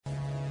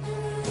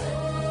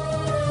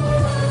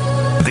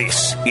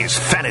This is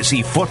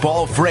Fantasy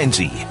Football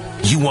Frenzy.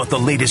 You want the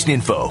latest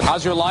info.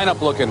 How's your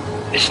lineup looking?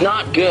 It's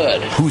not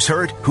good. Who's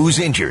hurt? Who's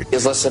injured?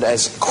 Is listed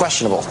as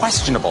questionable.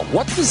 Questionable?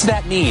 What does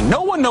that mean?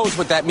 No one knows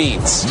what that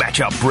means.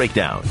 Matchup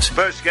breakdowns.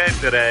 First game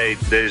today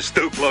is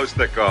too close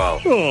to call.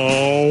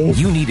 Oh.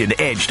 You need an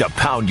edge to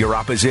pound your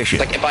opposition.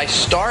 Like if I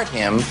start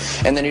him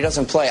and then he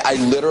doesn't play, I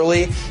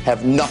literally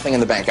have nothing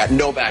in the bank. Got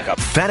no backup.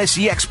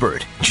 Fantasy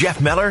expert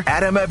Jeff Meller,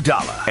 Adam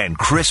Abdalla, and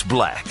Chris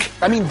Bleck.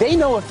 I mean, they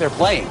know if they're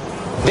playing.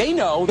 They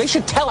know. They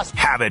should tell us.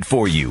 Have it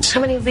for you.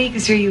 How many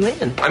leagues are you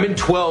in? I'm in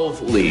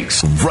 12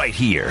 leagues. Right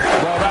here.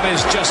 Well, that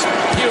is just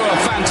pure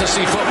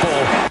fantasy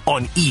football.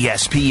 On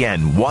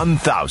ESPN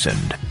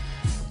 1000.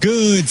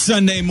 Good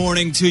Sunday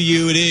morning to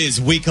you. It is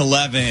week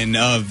 11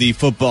 of the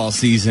football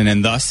season,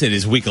 and thus it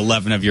is week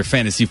 11 of your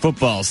fantasy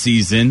football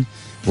season.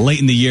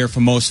 Late in the year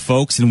for most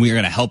folks, and we are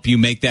going to help you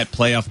make that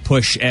playoff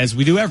push as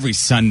we do every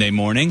Sunday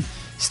morning.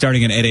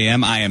 Starting at 8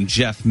 a.m., I am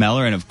Jeff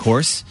Meller, and of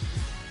course,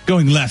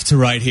 going left to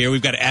right here,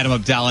 we've got Adam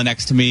Abdalla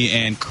next to me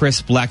and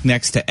Chris Bleck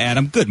next to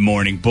Adam. Good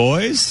morning,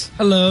 boys.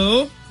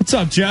 Hello. What's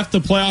up, Jeff? The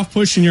playoff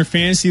push in your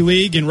fantasy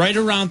league. And right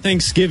around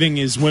Thanksgiving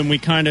is when we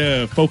kind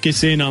of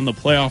focus in on the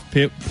playoff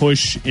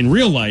push in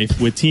real life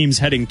with teams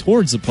heading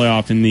towards the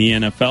playoff in the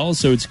NFL.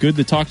 So it's good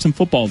to talk some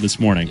football this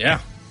morning.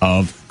 Yeah.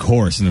 Of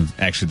course. And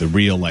actually the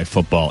real life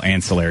football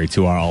ancillary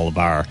to all of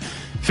our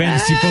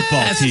fantasy football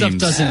that teams. Stuff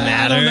doesn't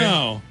matter. I don't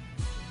know.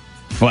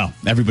 Well,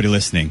 everybody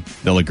listening,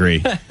 they'll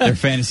agree. Their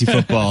fantasy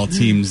football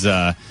team's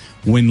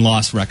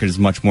win-loss record is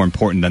much more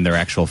important than their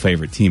actual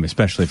favorite team,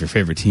 especially if your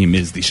favorite team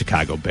is the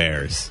Chicago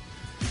Bears.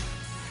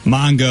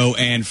 Mongo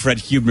and Fred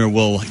Huebner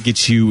will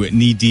get you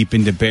knee-deep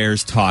into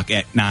Bears talk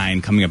at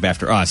 9 coming up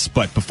after us.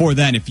 But before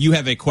then, if you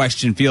have a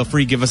question, feel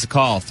free to give us a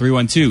call,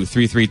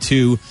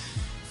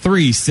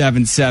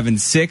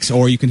 312-332-3776,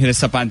 or you can hit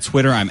us up on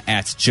Twitter. I'm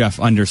at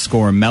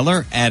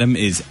Jeff_Meller. Adam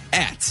is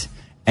at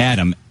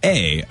Adam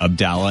A.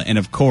 Abdalla, and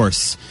of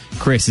course,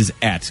 Chris is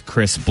at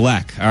Chris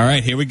Bleck. All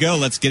right, here we go.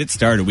 Let's get it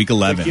started. Week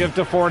 11. Give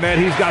to Fournette.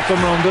 He's got some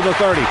room to the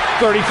 30.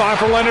 35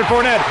 for Leonard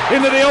Fournette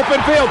into the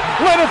open field.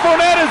 Leonard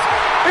Fournette is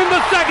in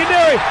the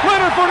secondary.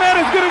 Leonard Fournette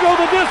is going to go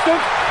the distance.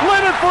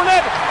 Leonard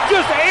Fournette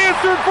just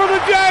answered for the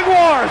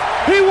Jaguars.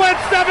 He went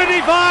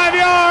 75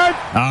 yards.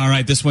 All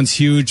right, this one's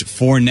huge.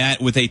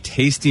 Fournette with a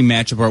tasty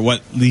matchup, or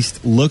what at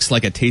least looks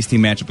like a tasty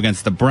matchup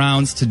against the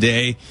Browns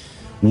today.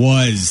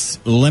 Was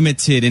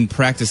limited in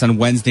practice on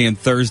Wednesday and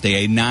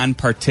Thursday, a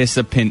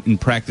non-participant in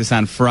practice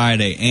on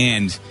Friday,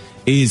 and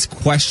is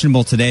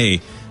questionable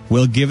today.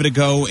 We'll give it a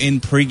go in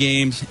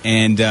pregame,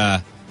 and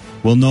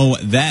we'll know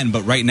then.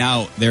 But right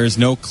now, there is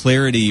no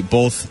clarity.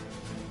 Both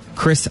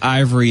Chris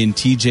Ivory and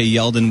TJ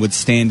Yeldon would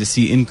stand to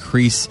see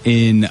increase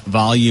in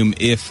volume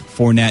if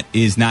Fournette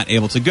is not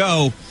able to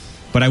go.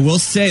 But I will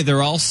say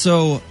they're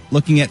also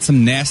looking at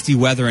some nasty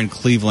weather in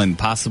Cleveland,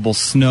 possible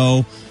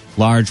snow,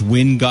 large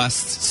wind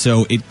gusts,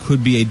 so it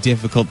could be a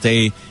difficult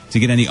day to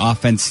get any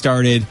offense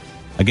started.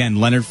 Again,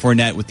 Leonard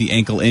Fournette with the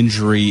ankle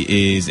injury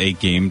is a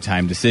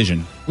game-time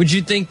decision. Would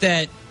you think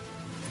that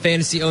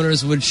fantasy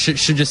owners should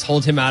just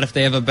hold him out if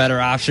they have a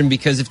better option?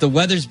 Because if the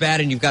weather's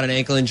bad and you've got an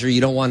ankle injury, you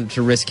don't want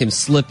to risk him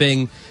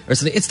slipping or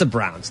something. It's the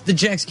Browns. The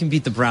Jags can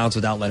beat the Browns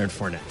without Leonard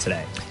Fournette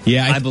today.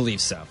 Yeah, I believe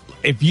so.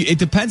 It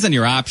depends on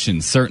your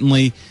options,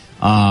 certainly.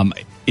 I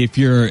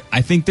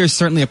think there's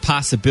certainly a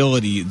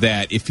possibility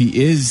that if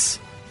he is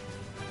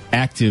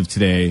active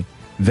today,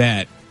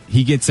 that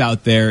he gets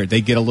out there,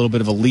 they get a little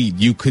bit of a lead.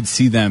 You could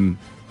see them,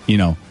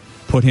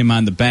 put him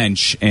on the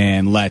bench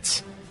and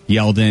let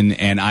Yeldon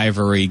and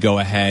Ivory go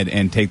ahead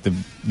and take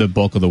the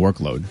bulk of the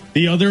workload.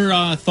 The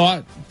other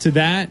thought to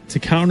that, to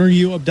counter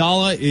you,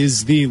 Abdalla,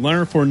 is the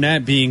Leonard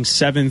Fournette being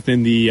 7th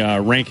in the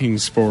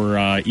rankings for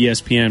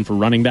ESPN for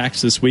running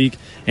backs this week.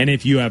 And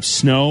if you have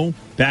snow,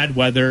 bad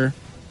weather,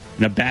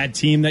 and a bad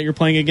team that you're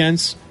playing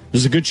against,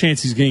 there's a good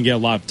chance he's going to get a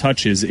lot of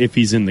touches if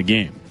he's in the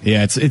game.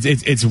 Yeah,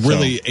 it's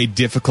really a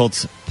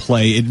difficult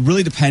play. It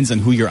really depends on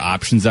who your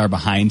options are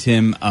behind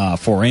him.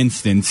 For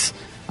instance,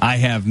 I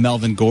have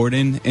Melvin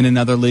Gordon in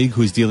another league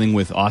who's dealing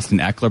with Austin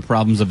Eckler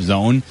problems of his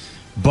own.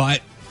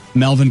 But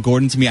Melvin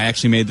Gordon, to me, I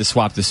actually made the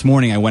swap this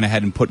morning. I went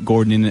ahead and put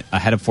Gordon in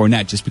ahead of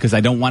Fournette just because I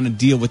don't want to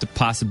deal with the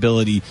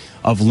possibility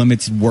of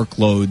limited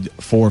workload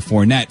for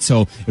Fournette.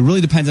 So it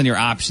really depends on your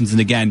options. And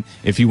again,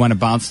 if you want to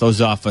bounce those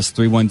off us,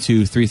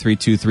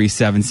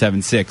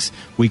 312-332-3776,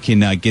 we can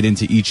get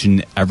into each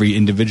and every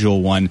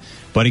individual one.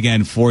 But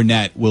again,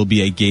 Fournette will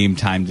be a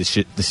game-time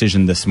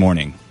decision this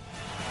morning.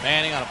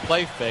 Manning on a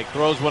play fake,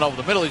 throws one over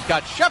the middle. He's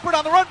got Shepard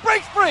on the run,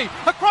 breaks free,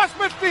 across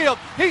midfield.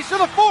 He's to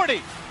the 40,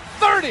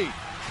 30,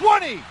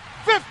 20,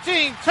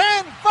 15,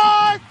 10,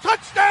 5,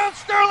 touchdown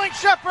Sterling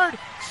Shepard,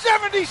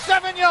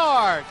 77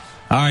 yards.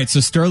 All right, so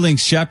Sterling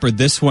Shepard,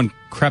 this one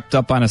crept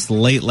up on us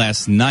late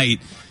last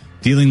night,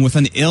 dealing with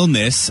an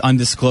illness,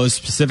 undisclosed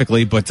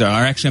specifically, but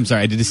I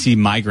did see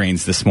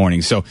migraines this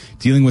morning. So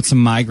dealing with some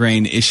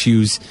migraine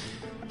issues.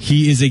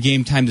 He is a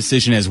game-time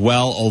decision as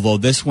well, although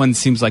this one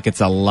seems like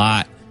it's a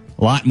lot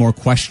more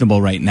questionable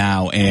right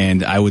now,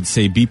 and I would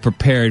say be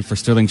prepared for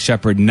Sterling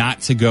Shepard not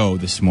to go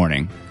this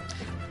morning.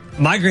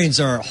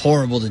 migraines are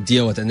horrible to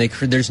deal with, and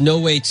there's no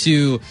way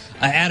to.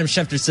 Adam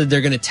Schefter said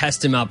they're going to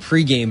test him out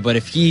pregame, but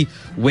if he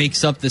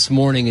wakes up this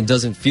morning and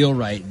doesn't feel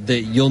right,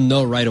 that you'll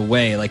know right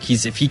away. Like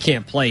if he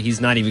can't play,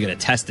 he's not even going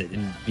to test it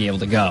and be able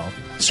to go.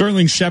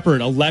 Sterling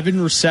Shepard,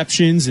 11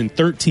 receptions and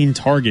 13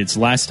 targets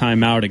last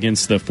time out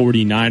against the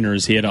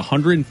 49ers. He had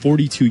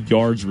 142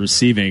 yards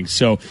receiving.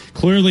 So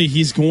clearly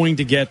he's going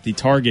to get the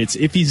targets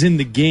if he's in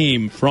the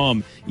game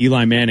from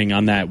Eli Manning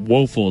on that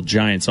woeful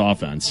Giants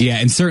offense. Yeah,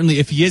 and certainly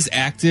if he is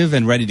active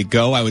and ready to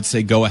go, I would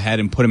say go ahead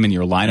and put him in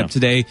your lineup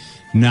today.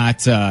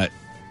 Not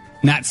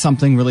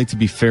something really to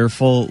be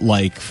fearful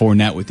like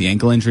Fournette with the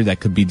ankle injury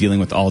that could be dealing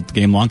with all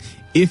game long.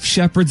 If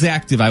Shepard's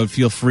active, I would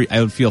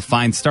feel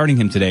fine starting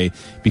him today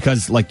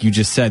because, like you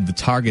just said, the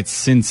targets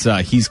since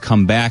he's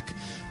come back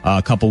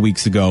a couple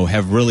weeks ago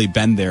have really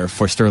been there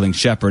for Sterling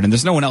Shepard, and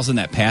there's no one else in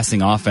that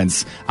passing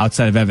offense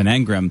outside of Evan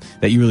Engram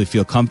that you really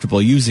feel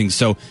comfortable using.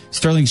 So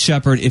Sterling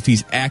Shepard, if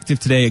he's active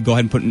today, go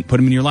ahead and put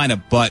him in your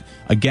lineup. But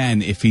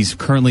again, if he's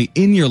currently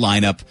in your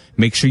lineup,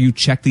 make sure you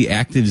check the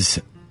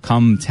actives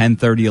come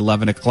 10:30,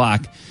 11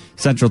 o'clock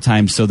Central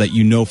Time so that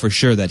you know for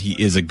sure that he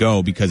is a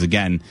go because,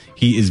 again,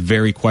 he is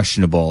very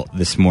questionable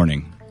this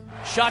morning.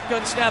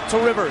 Shotgun snap to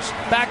Rivers.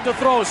 Back to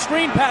throw.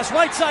 Screen pass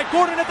right side.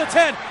 Gordon at the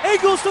 10.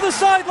 Angles to the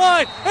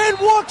sideline and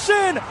walks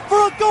in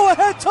for a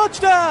go-ahead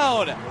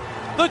touchdown.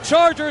 The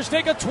Chargers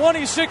take a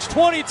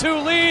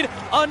 26-22 lead.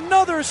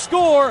 Another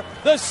score,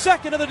 the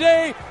second of the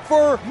day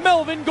for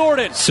Melvin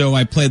Gordon. So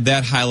I played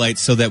that highlight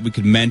so that we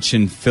could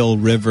mention Phil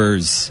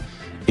Rivers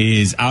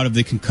is out of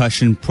the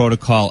concussion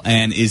protocol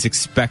and is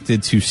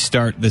expected to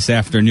start this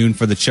afternoon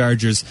for the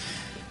Chargers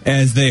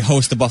as they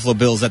host the Buffalo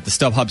Bills at the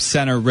StubHub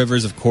Center.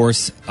 Rivers, of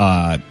course,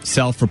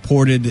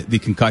 self-reported the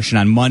concussion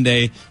on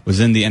Monday, was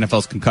in the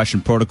NFL's concussion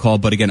protocol,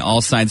 but again,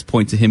 all signs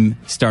point to him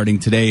starting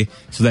today,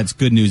 so that's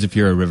good news if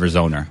you're a Rivers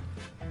owner.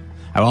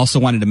 I also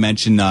wanted to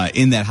mention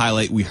in that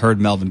highlight, we heard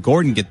Melvin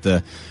Gordon get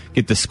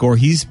the score.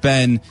 He's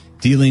been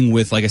dealing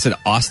with, like I said,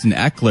 Austin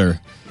Eckler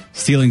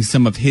stealing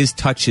some of his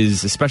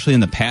touches, especially in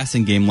the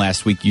passing game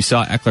last week. You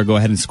saw Eckler go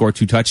ahead and score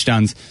 2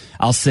 touchdowns.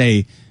 I'll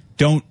say,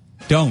 don't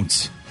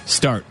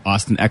start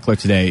Austin Eckler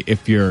today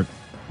if you're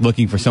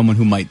looking for someone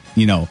who might,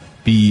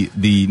 be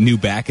the new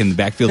back in the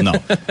backfield. No,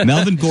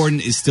 Melvin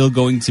Gordon is still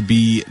going to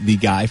be the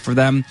guy for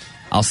them.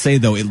 I'll say,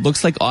 though, it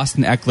looks like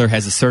Austin Eckler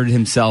has asserted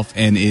himself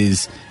and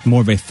is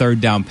more of a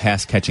third down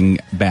pass catching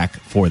back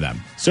for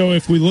them. So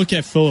if we look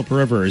at Phillip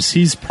Rivers,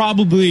 he's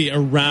probably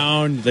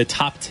around the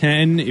top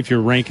 10 if you're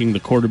ranking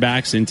the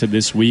quarterbacks into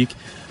this week.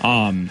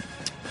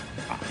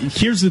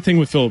 Here's the thing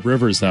with Phillip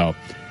Rivers, though.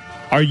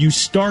 Are you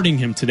starting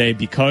him today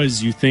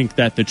because you think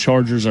that the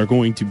Chargers are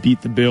going to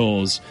beat the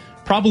Bills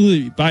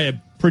probably by a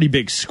pretty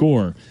big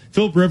score?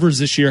 Phillip Rivers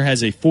this year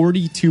has a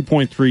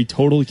 42.3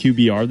 total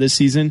QBR this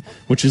season,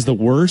 which is the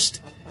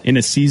worst in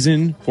a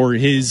season for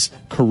his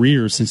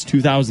career since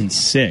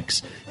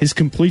 2006. His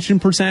completion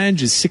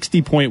percentage is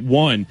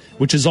 60.1,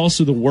 which is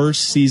also the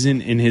worst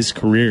season in his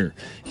career.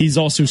 He's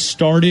also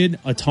started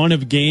a ton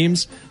of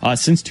games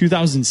since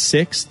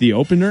 2006, the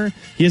opener.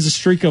 He has a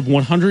streak of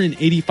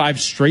 185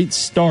 straight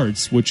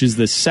starts, which is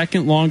the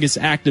second longest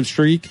active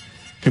streak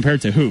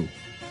compared to who?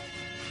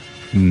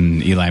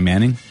 Eli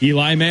Manning?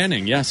 Eli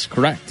Manning, yes,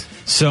 correct.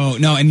 So,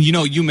 no, and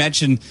you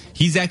mentioned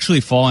he's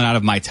actually fallen out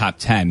of my top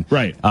 10.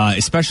 Right.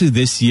 Especially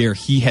this year,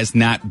 he has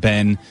not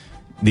been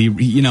the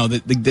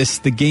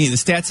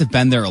stats have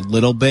been there a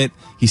little bit.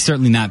 He's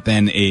certainly not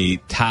been a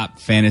top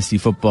fantasy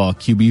football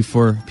QB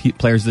for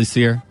players this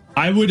year.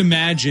 I would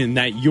imagine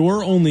that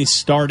you're only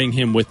starting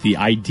him with the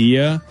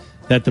idea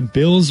that the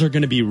Bills are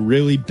going to be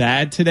really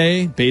bad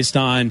today based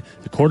on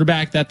the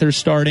quarterback that they're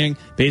starting,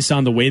 based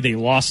on the way they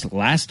lost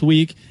last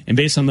week, and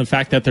based on the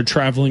fact that they're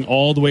traveling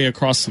all the way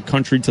across the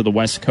country to the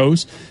West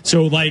Coast.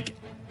 So,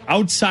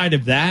 outside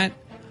of that,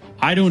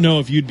 I don't know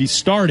if you'd be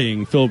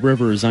starting Phillip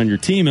Rivers on your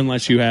team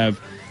unless you have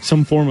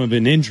some form of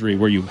an injury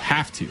where you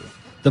have to.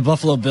 The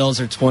Buffalo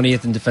Bills are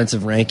 20th in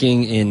defensive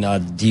ranking in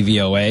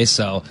DVOA,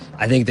 so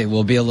I think they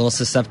will be a little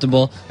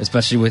susceptible,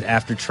 especially with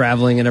after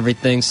traveling and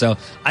everything. So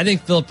I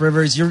think Phillip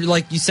Rivers,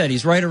 like you said,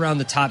 he's right around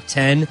the top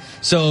 10.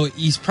 So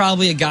he's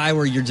probably a guy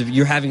where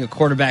you're having a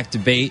quarterback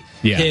debate,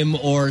 him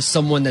or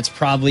someone that's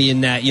probably in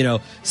that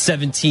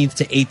 17th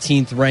to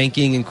 18th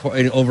ranking in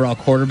overall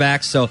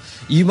quarterbacks. So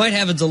you might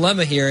have a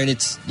dilemma here, and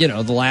it's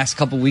the last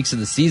couple weeks of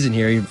the season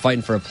here, you're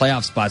fighting for a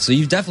playoff spot. So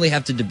you definitely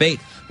have to debate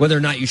whether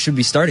or not you should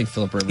be starting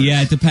Phillip Rivers.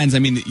 Yeah, it depends. I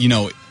mean,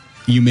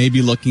 you may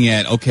be looking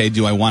at, okay,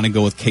 do I want to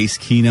go with Case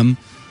Keenum?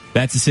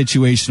 That's a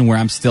situation where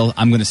I'm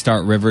going to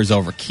start Rivers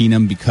over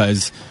Keenum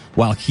because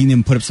while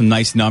Keenum put up some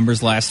nice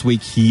numbers last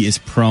week, he is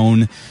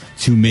prone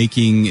to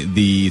making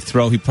the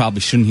throw. He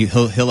probably shouldn't.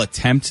 He'll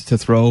attempt to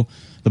throw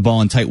the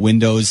ball in tight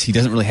windows. He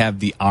doesn't really have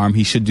the arm.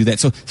 He should do that.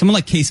 So someone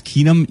like Case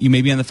Keenum, you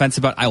may be on the fence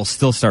about. I will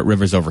still start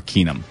Rivers over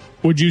Keenum.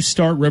 Would you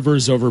start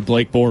Rivers over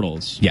Blake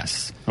Bortles?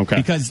 Yes. Okay.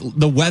 Because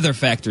the weather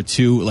factor,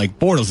 too, like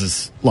Bortles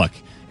is, look,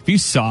 if you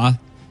saw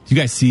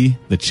you guys see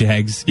the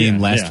Jags game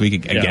last week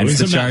against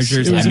the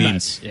Chargers? I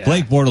mean,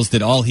 Blake Bortles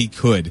did all he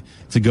could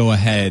to go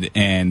ahead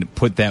and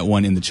put that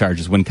one in the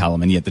Chargers win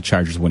column, and yet the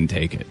Chargers wouldn't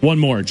take it. One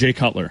more, Jay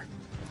Cutler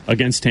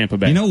against Tampa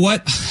Bay. You know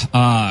what?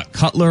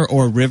 Cutler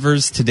or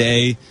Rivers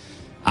today.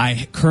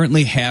 I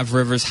currently have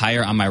Rivers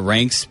higher on my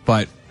ranks,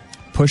 but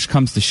push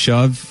comes to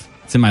shove,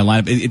 it's in my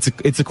lineup.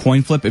 It's a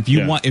coin flip. If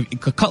you want,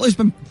 Cutler's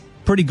been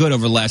pretty good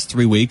over the last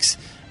 3 weeks,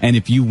 and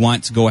if you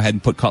want to go ahead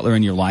and put Cutler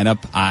in your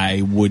lineup,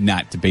 I would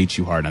not debate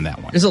you hard on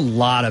that one. There's a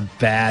lot of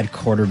bad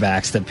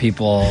quarterbacks that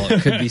people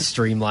could be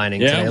streamlining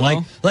today.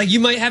 Well, like you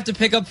might have to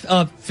pick up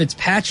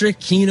Fitzpatrick,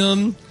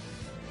 Keenum,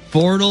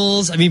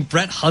 Bortles. I mean,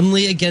 Brett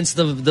Hundley against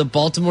the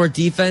Baltimore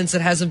defense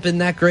that hasn't been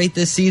that great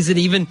this season.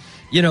 Even,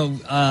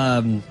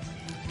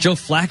 Joe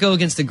Flacco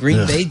against the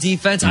Green Bay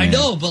defense. I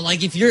know, but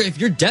like if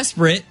you're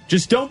desperate,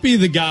 just don't be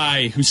the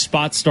guy who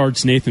spot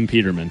starts Nathan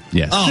Peterman.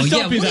 Yes. Oh, just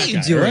don't be what that are you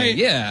guy, doing? right?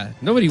 Yeah.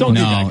 Nobody don't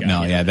wants be that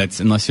guy. No,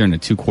 that's unless you're in a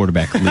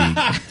 2-quarterback league.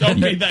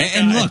 Don't be that guy.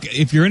 And look,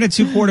 if you're in a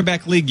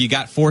 2-quarterback league, you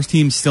got 4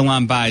 teams still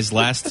on buys.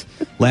 Last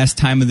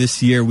time of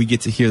this year, we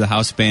get to hear the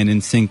house band in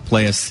sync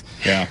play us.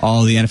 Yeah.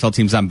 All the NFL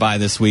teams on bye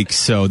this week,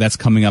 so that's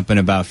coming up in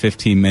about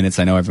 15 minutes.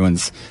 I know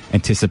everyone's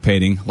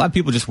anticipating. A lot of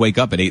people just wake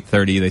up at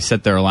 8:30. They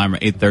set their alarm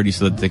at 8:30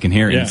 so that they can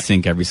hear it in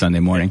sync every Sunday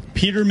morning.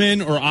 Peterman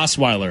or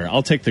Osweiler?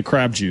 I'll take the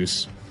crab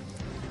juice.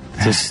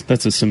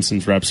 That's a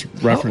Simpsons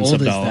reference. How old is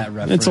Abdalla. that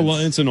reference?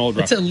 It's an old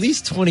reference. It's at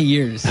least 20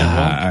 years. All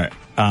right.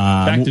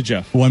 Back to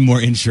Jeff. One more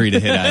injury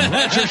to hit on.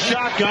 Rodgers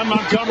shotgun,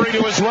 Montgomery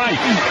to his right.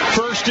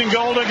 First and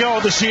goal to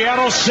go. The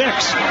Seattle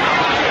 6.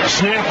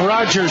 Snap,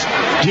 Rodgers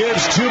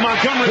gives to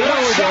Montgomery.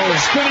 There we go.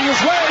 Spinning his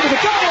way to the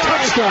goal line.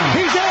 Touchdown.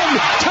 He's in.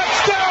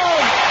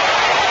 Touchdown.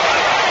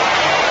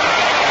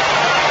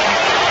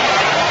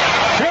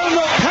 And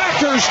the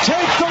Packers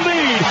take the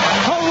lead.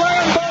 A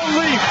Lambeau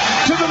leap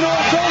to the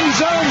north end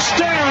zone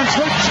stands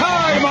for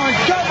Ty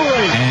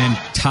Montgomery. And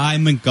Ty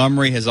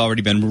Montgomery has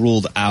already been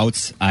ruled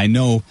out. I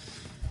know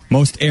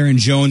most Aaron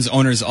Jones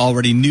owners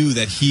already knew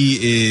that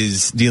he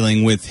is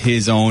dealing with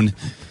his own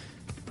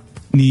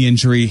knee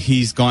injury.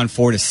 He's gone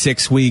 4 to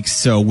 6 weeks.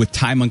 So with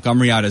Ty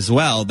Montgomery out as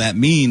well, that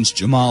means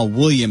Jamal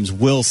Williams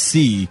will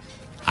see,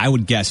 I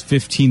would guess,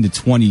 15 to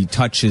 20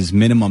 touches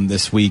minimum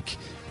this week.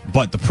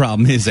 But the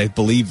problem is, I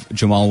believe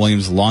Jamal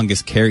Williams'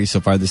 longest carry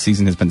so far this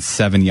season has been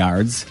 7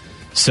 yards.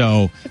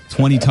 So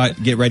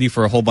get ready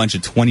for a whole bunch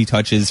of 20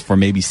 touches for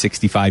maybe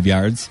 65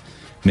 yards.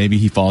 Maybe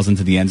he falls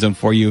into the end zone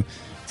for you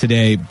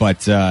today. But,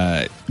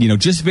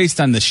 just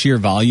based on the sheer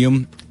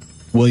volume,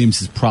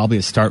 Williams is probably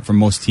a start for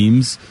most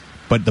teams.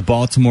 But the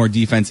Baltimore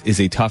defense is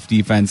a tough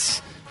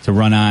defense to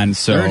run on.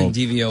 So Third in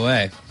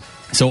DVOA.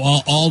 So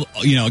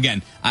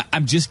again,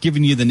 I'm just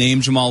giving you the name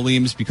Jamal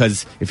Williams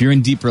because if you're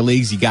in deeper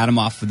leagues, you got him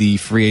off of the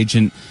free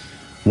agent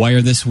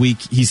wire this week.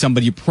 He's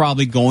somebody you're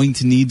probably going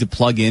to need to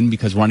plug in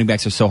because running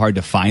backs are so hard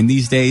to find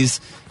these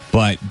days.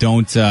 But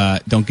don't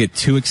get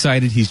too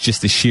excited. He's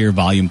just a sheer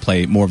volume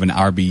play, more of an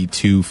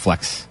RB2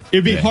 flex.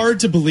 It'd be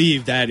hard to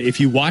believe that if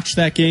you watch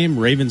that game,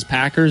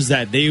 Ravens-Packers,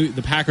 that the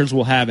Packers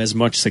will have as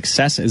much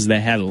success as they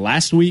had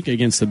last week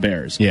against the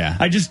Bears. Yeah.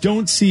 I just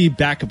don't see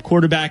backup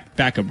quarterback,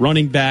 backup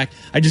running back.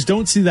 I just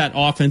don't see that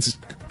offense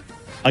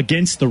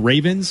against the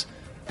Ravens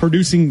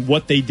producing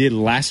what they did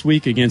last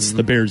week against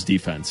the Bears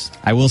defense.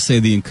 I will say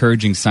the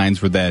encouraging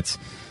signs were that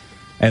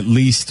at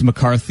least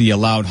McCarthy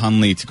allowed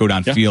Hundley to go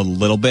downfield a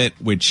little bit,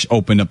 which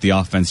opened up the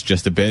offense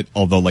just a bit,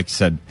 although, like you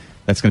said,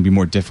 that's going to be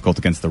more difficult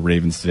against the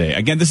Ravens today.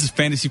 Again, this is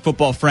Fantasy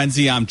Football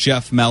Frenzy. I'm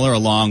Jeff Meller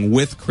along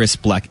with Chris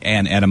Bleck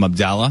and Adam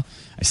Abdalla.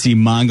 I see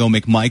Mongo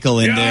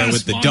McMichael in there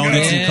with the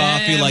donuts and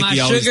coffee like he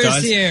always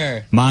does.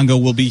 Here.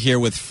 Mongo will be here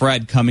with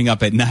Fred coming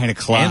up at 9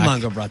 o'clock. And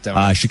Mongo brought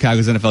donuts.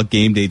 Chicago's NFL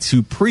Game Day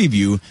to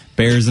preview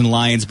Bears and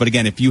Lions. But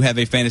again, if you have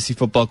a fantasy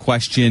football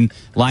question,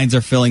 lines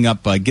are filling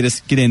up. Get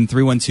in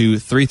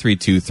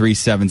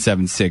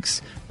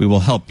 312-332-3776. We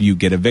will help you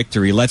get a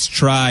victory. Let's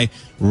try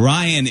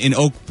Ryan in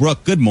Oak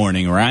Brook. Good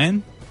morning,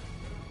 Ryan.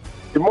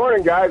 Good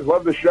morning, guys.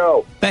 Love the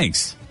show.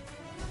 Thanks.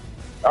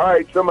 All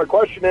right, so my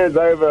question is,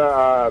 I have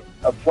a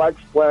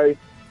flex play,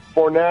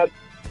 Fournette,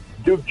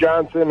 Duke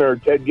Johnson, or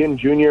Ted Ginn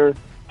Jr.,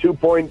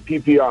 2-point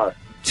PPR.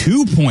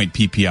 2-point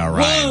PPR,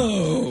 Ryan.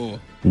 Whoa.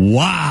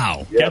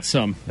 Wow. Yep. Get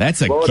some.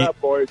 That's a Blow it up,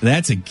 boys.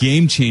 That's a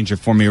game changer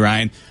for me,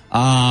 Ryan.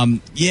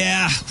 It's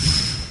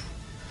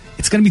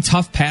going to be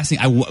tough passing.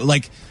 I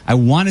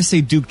want to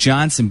say Duke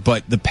Johnson,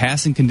 but the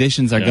passing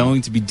conditions are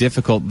going to be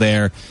difficult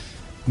there.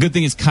 Good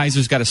thing is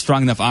Kaiser's got a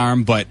strong enough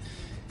arm, but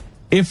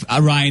if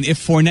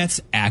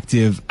Fournette's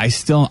active, I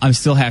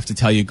still have to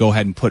tell you, go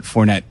ahead and put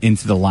Fournette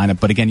into the lineup.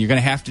 But again, you're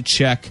going to have to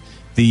check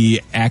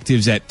the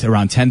actives at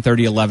around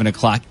 10:30, 11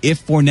 o'clock.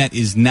 If Fournette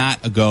is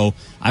not a go,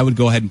 I would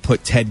go ahead and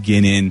put Ted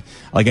Ginn in.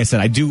 Like I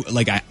said, I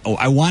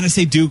want to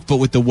say Duke, but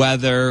with the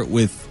weather,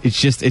 it's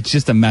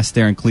just a mess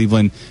there in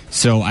Cleveland.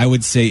 So I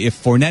would say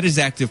if Fournette is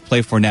active,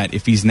 play Fournette.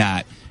 If he's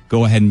not,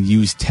 go ahead and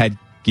use Ted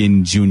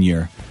Ginn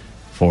Jr.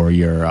 for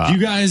your. Do you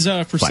guys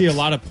foresee a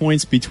lot of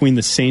points between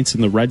the Saints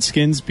and the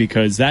Redskins?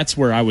 Because that's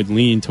where I would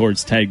lean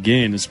towards Ted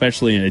Ginn,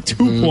 especially in a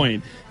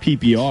 2-point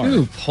PPR.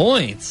 2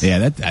 points.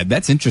 Yeah,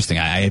 that's interesting.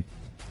 I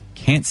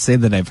can't say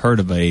that I've heard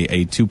of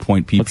a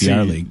 2-point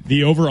PPR league.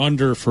 The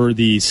over-under for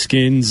the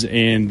Skins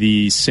and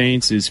the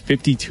Saints is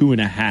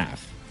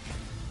 52.5.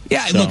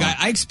 Yeah, look,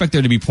 I expect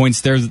there to be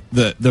points there.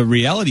 The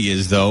reality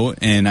is, though,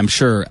 and I'm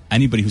sure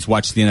anybody who's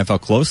watched the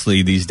NFL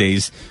closely these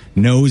days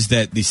knows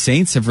that the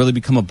Saints have really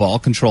become a ball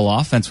control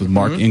offense with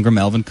Mark Ingram,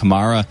 Alvin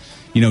Kamara.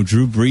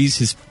 Drew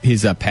Brees,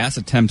 his pass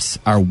attempts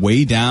are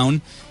way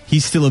down.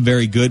 He's still a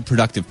very good,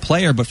 productive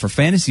player, but for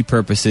fantasy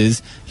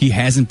purposes, he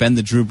hasn't been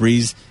the Drew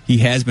Brees he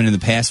has been in the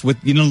past.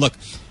 With look,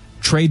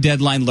 trade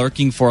deadline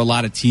lurking for a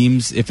lot of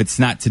teams. If it's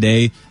not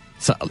today,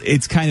 so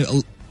it's kind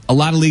of a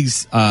lot of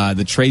leagues.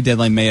 The trade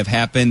deadline may have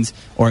happened,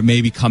 or it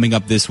may be coming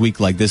up this week,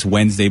 like this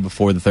Wednesday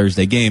before the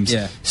Thursday games.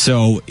 Yeah.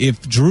 So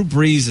if Drew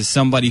Brees is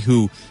somebody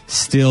who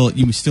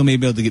you still may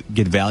be able to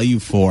get value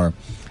for,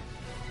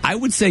 I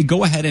would say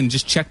go ahead and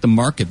just check the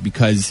market,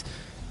 because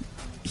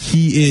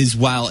he is,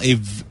 while a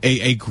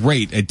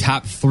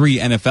top 3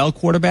 NFL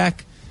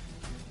quarterback,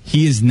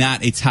 he is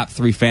not a top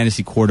 3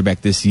 fantasy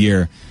quarterback this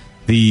year.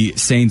 The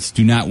Saints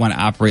do not want to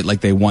operate like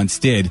they once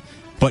did.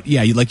 But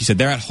yeah, like you said,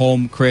 they're at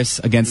home, Chris,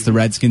 against the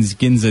Redskins.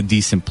 Ginn's a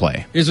decent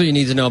play. Here's what you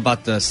need to know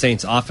about the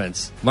Saints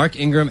offense. Mark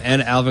Ingram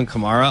and Alvin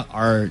Kamara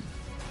are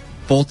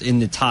both in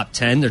the top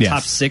 10. They're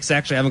top 6,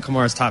 actually. Alvin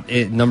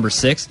Kamara's number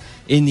 6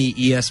 in the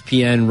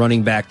ESPN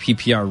running back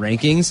PPR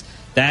rankings.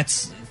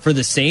 That's for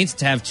the Saints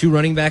to have 2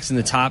 running backs in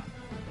the top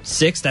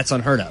 6. That's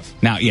unheard of.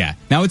 Now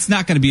it's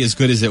not going to be as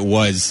good as it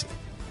was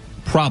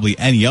probably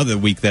any other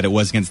week that it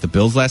was against the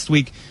Bills last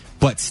week,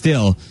 but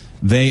still,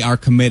 they are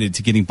committed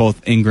to getting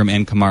both Ingram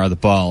and Kamara the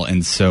ball.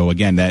 And so,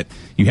 again, that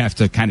you have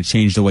to kind of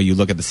change the way you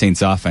look at the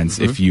Saints offense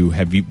if you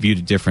have viewed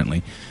it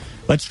differently.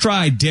 Let's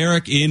try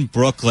Derek in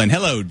Brooklyn.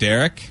 Hello,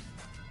 Derek.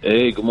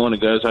 Hey, good morning,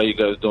 guys. How you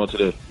guys doing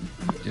today?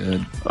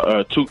 Good.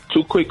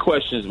 Two quick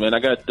questions, man. I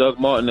got Doug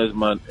Martin as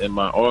my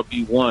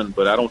RB1,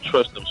 but I don't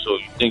trust him, so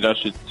you think I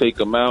should take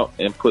him out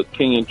and put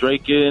Kenyon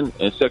Drake in?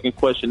 And second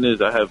question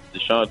is, I have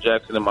Deshaun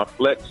Jackson in my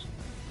flex,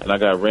 and I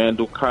got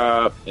Randall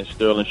Cobb and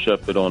Sterling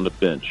Shepard on the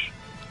bench.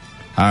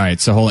 All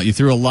right, so hold on. You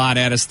threw a lot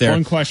at us there.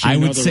 One question. I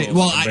would say,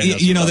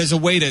 there's a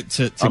way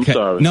to I'm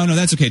sorry. No,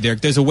 that's okay,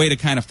 Derek. There's a way to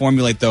kind of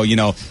formulate, though,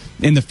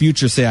 in the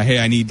future, say, hey,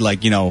 I need I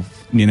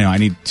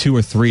need 2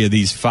 or 3 of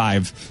these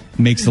 5.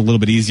 Makes it a little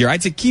bit easier.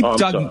 I'd say keep Doug.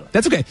 Sorry.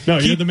 That's okay. No,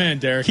 you're the man,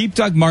 Derek. Keep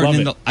Doug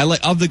Martin.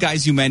 Of the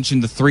guys you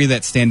mentioned, the 3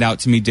 that stand out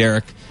to me,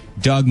 Derek,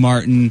 Doug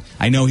Martin.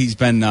 I know he's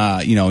been,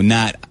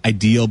 not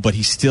ideal, but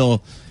he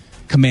still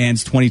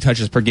commands 20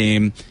 touches per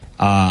game.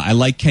 I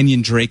like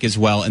Kenyon Drake as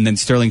well, and then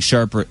Sterling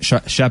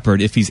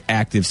Shepard, if he's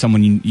active,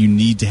 someone you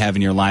need to have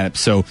in your lineup.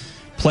 So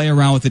play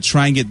around with it.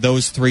 Try and get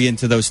those 3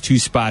 into those 2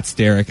 spots,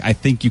 Derek. I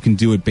think you can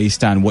do it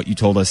based on what you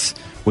told us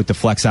with the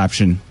flex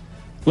option.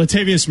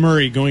 Latavius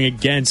Murray going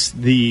against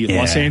the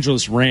Los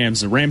Angeles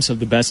Rams. The Rams have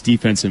the best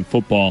defense in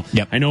football.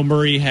 Yep. I know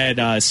Murray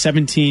had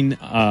 17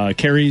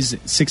 carries,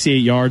 68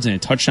 yards, and a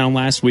touchdown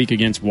last week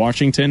against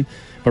Washington.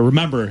 But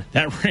remember,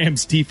 that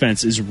Rams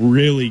defense is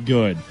really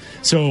good.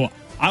 So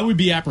I would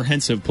be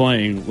apprehensive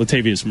playing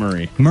Latavius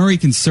Murray. Murray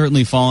can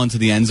certainly fall into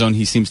the end zone.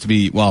 He seems to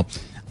be,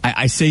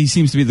 I say he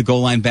seems to be the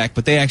goal line back,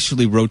 but they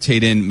actually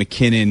rotate in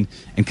McKinnon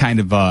and kind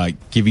of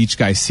give each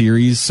guy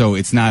series, so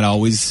it's not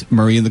always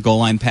Murray in the goal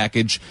line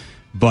package.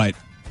 But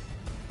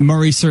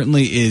Murray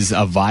certainly is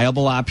a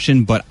viable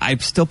option, but I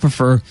still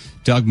prefer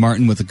Doug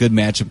Martin with a good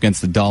matchup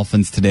against the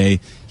Dolphins today.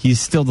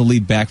 He's still the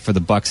lead back for the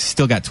Bucs.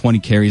 Still got 20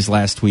 carries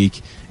last week.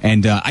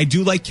 And I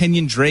do like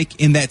Kenyon Drake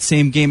in that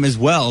same game as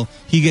well.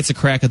 He gets a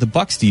crack at the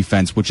Bucs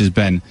defense, which has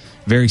been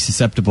very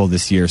susceptible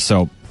this year.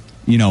 So,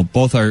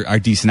 both are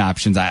decent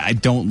options. I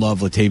don't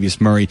love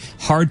Latavius Murray.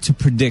 Hard to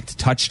predict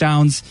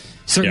touchdowns.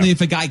 Certainly if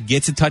a guy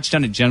gets a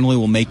touchdown, it generally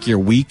will make your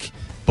week.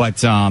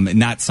 But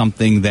not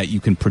something that you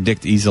can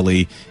predict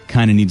easily.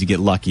 Kind of need to get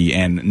lucky,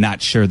 and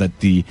not sure that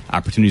the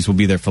opportunities will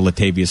be there for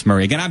Latavius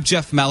Murray. Again, I'm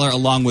Jeff Meller,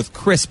 along with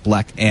Chris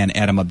Bleck and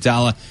Adam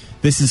Abdalla.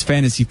 This is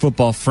Fantasy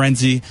Football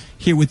Frenzy,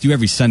 here with you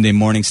every Sunday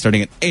morning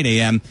starting at 8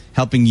 a.m.,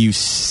 helping you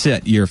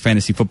set your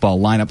fantasy football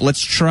lineup. Let's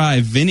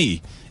try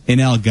Vinny in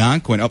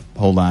Algonquin. Oh,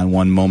 hold on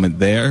one moment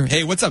there.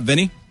 Hey, what's up,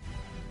 Vinny?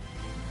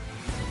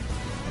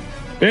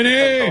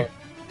 Vinny!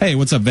 Hey,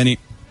 what's up, Vinny?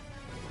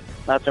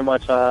 Not too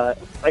much. I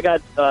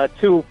got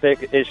 2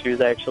 big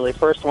issues, actually.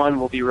 First one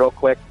will be real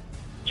quick.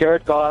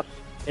 Jared Goff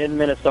in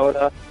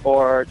Minnesota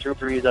or Drew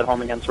Brees at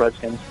home against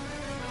Redskins.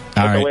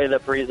 The way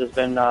that Brees has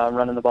been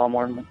running the ball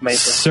more than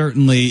Mason.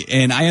 Certainly,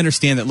 and I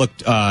understand that, look,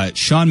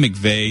 Sean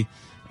McVay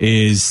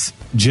is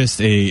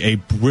just a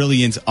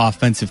brilliant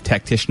offensive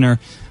tacticianer.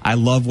 I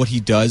love what he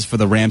does for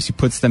the Rams. He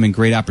puts them in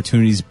great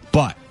opportunities,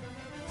 but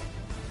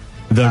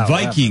the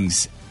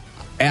Vikings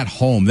at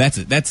home, that's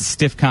a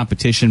stiff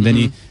competition,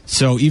 Vinny. Mm-hmm.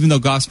 So even though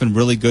Goff's been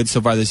really good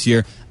so far this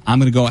year, I'm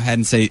going to go ahead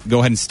and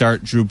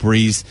start Drew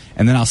Brees,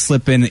 and then I'll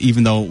slip in,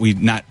 even though we're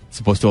not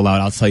supposed to allow it,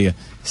 I'll tell you,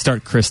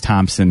 start Chris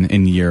Thompson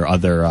in your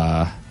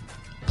other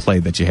play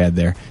that you had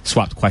there.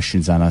 Swapped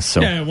questions on us.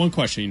 So yeah, one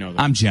question, that.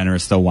 I'm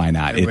generous, though. Why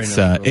not? It's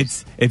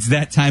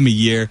that time of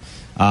year.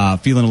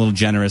 Feeling a little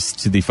generous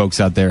to the folks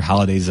out there.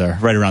 Holidays are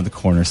right around the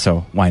corner,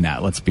 so why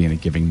not? Let's be in a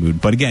giving mood.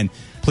 But again,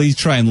 please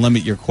try and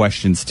limit your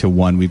questions to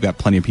one. We've got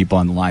plenty of people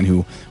on the line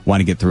who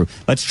want to get through.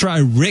 Let's try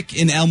Rick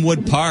in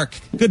Elmwood Park.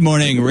 Good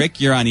morning, Rick.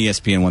 You're on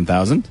ESPN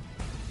 1000.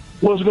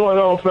 What's going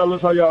on,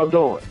 fellas? How y'all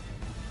doing?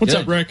 What's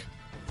up, Rick?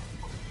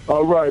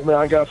 All right, man.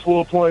 I got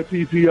 4-point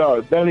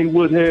PPR. Danny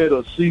Woodhead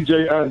or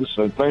C.J.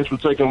 Anderson. Thanks for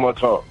taking my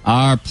call.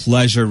 Our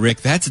pleasure,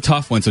 Rick. That's a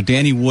tough one. So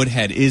Danny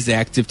Woodhead is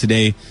active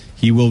today.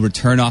 He will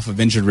return off of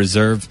injured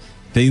reserve,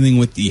 dealing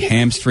with the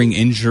hamstring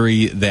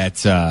injury that,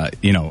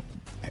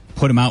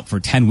 put him out for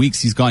 10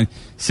 weeks. He's gone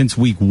since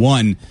week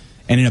 1.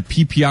 And in a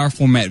PPR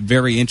format,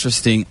 very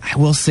interesting. I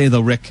will say,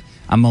 though, Rick,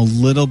 I'm a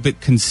little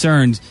bit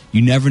concerned.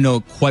 You never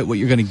know quite what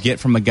you're going to get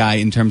from a guy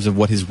in terms of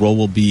what his role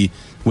will be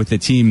with the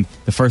team.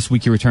 The first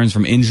week he returns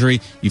from injury.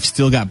 You've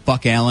still got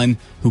Buck Allen,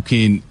 who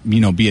can,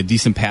 be a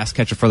decent pass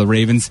catcher for the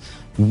Ravens.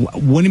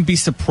 Wouldn't be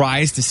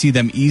surprised to see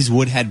them ease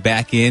Woodhead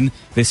back in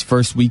this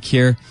first week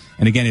here.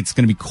 And again, it's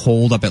going to be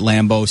cold up at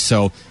Lambeau,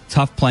 so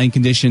tough playing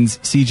conditions.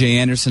 C.J.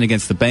 Anderson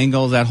against the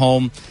Bengals at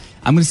home.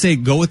 I'm going to say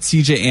go with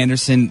C.J.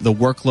 Anderson. The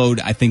workload,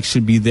 I think,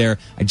 should be there.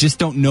 I just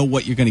don't know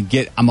what you're going to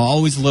get. I'm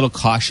always a little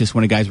cautious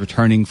when a guy's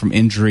returning from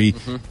injury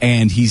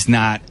and he's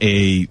not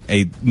a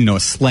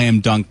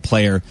slam dunk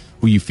player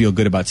who you feel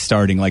good about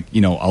starting, like,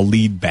 a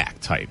lead back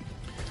type.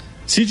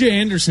 C.J.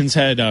 Anderson's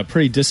had a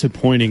pretty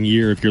disappointing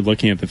year if you're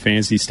looking at the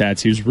fantasy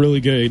stats. He was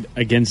really good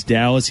against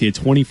Dallas. He had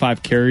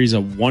 25 carries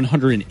of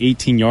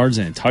 118 yards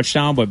and a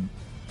touchdown, but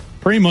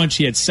pretty much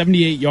he had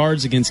 78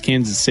 yards against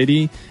Kansas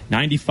City,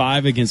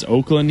 95 against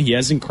Oakland. He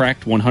hasn't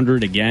cracked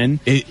 100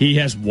 again. He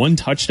has one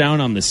touchdown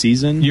on the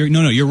season.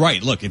 You're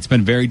right. Look, it's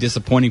been very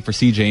disappointing for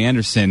C.J.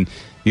 Anderson.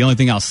 The only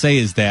thing I'll say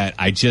is that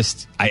I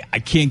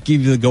can't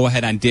give you the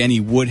go-ahead on Danny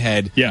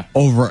Woodhead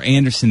over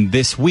Anderson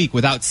this week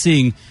without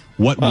seeing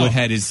what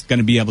Woodhead is going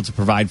to be able to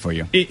provide for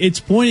you. It's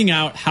pointing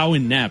out how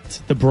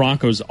inept the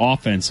Broncos'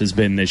 offense has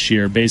been this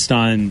year based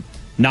on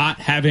not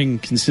having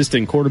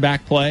consistent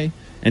quarterback play,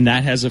 and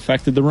that has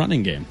affected the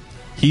running game.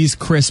 He's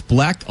Chris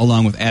Bleck,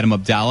 along with Adam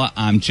Abdalla.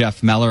 I'm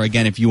Jeff Meller.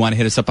 Again, if you want to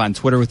hit us up on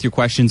Twitter with your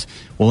questions,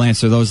 we'll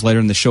answer those later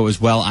in the show as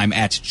well. I'm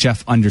at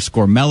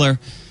Jeff_Meller.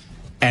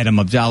 Adam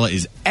Abdalla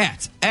is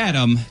at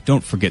Adam,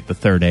 don't forget the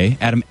third A,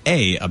 Adam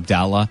A.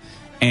 Abdalla.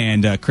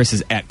 And Chris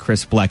is at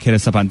Chris Bleck. Hit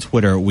us up on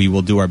Twitter. We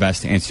will do our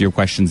best to answer your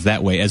questions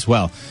that way as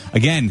well.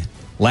 Again,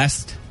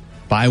 last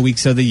bye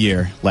weeks of the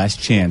year, last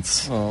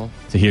chance to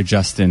hear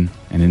Justin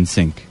and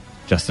NSYNC.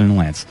 Justin and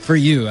Lance. For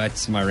you,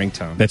 that's my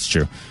ringtone. That's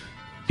true.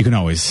 You can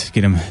always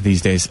get him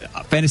these days.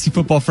 Fantasy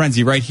Football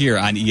Frenzy right here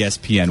on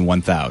ESPN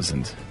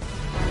 1000.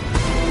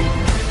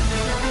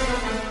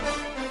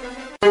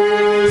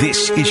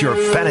 This is your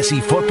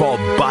Fantasy Football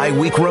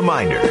Bye-Week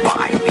Reminder.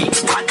 Bye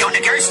weeks. Tonto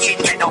Nagurski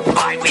didn't get no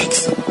bye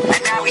weeks.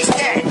 And now he's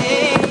dead.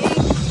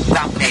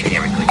 Well, maybe they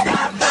were good.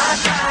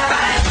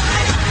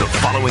 The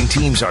following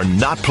teams are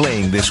not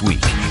playing this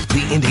week.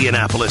 The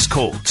Indianapolis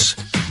Colts,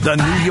 the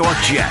New York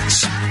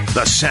Jets,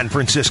 the San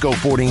Francisco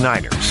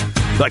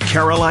 49ers, the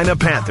Carolina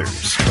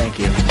Panthers. Thank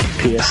you.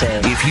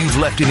 PSA. If you've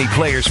left any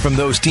players from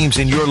those teams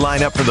in your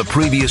lineup for the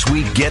previous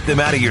week, get them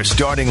out of your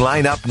starting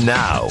lineup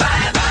now.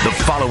 The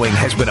following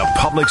has been a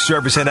public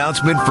service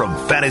announcement from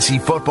Fantasy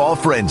Football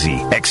Frenzy,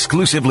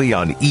 exclusively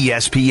on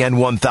ESPN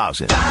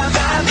 1000.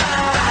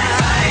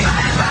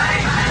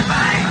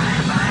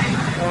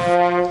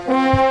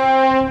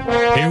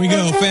 Here we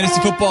go, Fantasy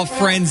Football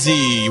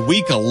Frenzy,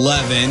 Week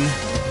 11.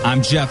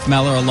 I'm Jeff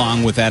Meller,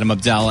 along with Adam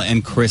Abdalla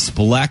and Chris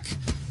Bleck.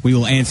 We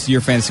will answer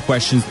your fantasy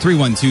questions,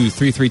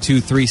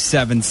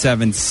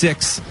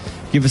 312-332-3776.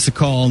 Give us a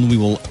call, and we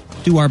will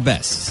do our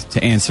best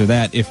to answer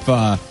that. If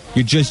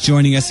you're just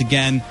joining us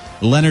again,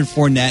 Leonard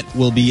Fournette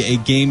will be a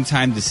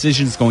game-time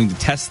decision. It's going to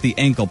test the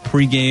ankle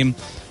pregame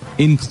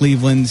in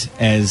Cleveland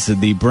as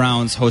the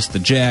Browns host the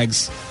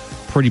Jags.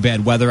 Pretty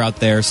bad weather out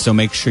there, so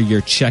make sure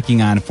you're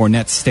checking on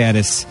Fournette's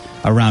status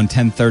around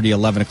 10:30,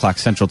 11 o'clock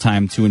Central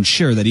Time to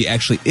ensure that he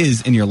actually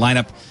is in your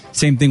lineup.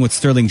 Same thing with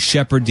Sterling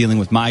Shepard dealing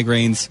with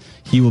migraines.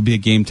 He will be a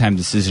game-time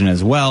decision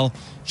as well.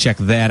 Check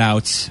that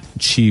out.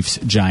 Chiefs,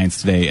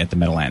 Giants today at the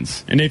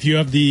Meadowlands. And if you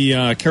have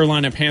the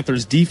Carolina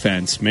Panthers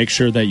defense, make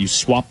sure that you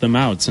swap them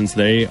out since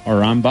they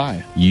are on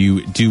bye.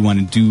 You do want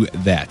to do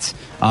that.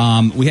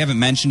 We haven't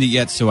mentioned it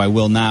yet, so I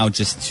will now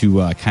just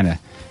to kind of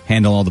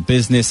handle all the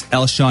business.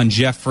 Alshon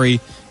Jeffrey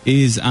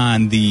is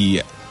on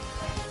the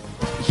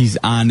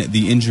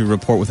injury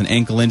report with an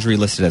ankle injury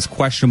listed as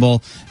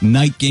questionable.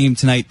 Night game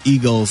tonight,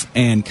 Eagles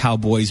and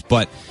Cowboys,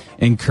 but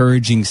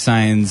encouraging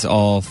signs.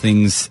 All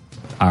things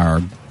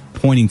are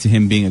pointing to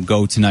him being a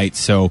go tonight,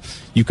 so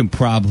you can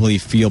probably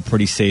feel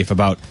pretty safe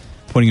about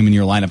putting him in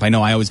your lineup. I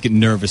know I always get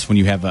nervous when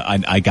you have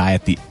a guy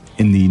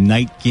in the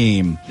night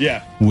game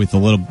with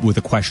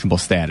a questionable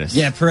status.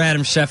 Yeah, per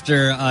Adam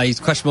Schefter, he's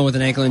questionable with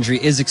an ankle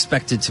injury, is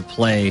expected to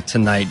play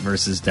tonight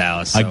versus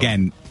Dallas. So.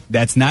 Again,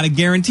 that's not a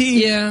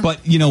guarantee,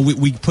 but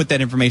we put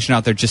that information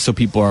out there just so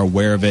people are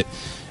aware of it.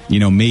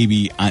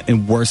 maybe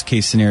in worst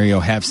case scenario,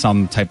 have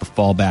some type of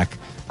fallback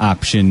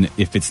option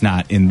if it's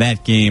not in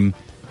that game.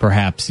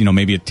 Perhaps,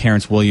 maybe a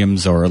Terrence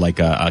Williams or like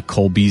a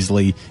Cole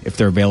Beasley, if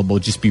they're available,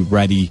 just be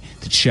ready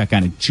to check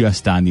on it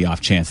just on the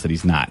off chance that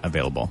he's not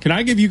available. Can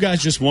I give you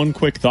guys just one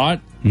quick thought?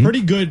 Mm-hmm.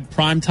 Pretty good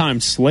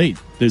primetime slate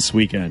this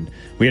weekend.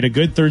 We had a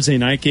good Thursday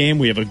night game.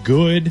 We have a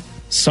good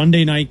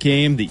Sunday night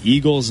game, the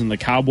Eagles and the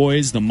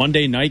Cowboys. The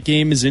Monday night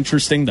game is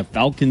interesting, the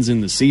Falcons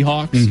and the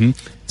Seahawks. Mm-hmm.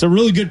 It's a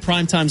really good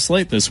primetime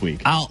slate this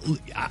week.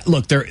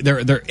 Look,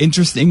 they're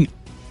interesting.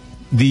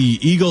 The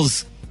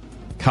Eagles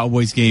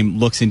Cowboys game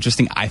looks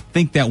interesting. I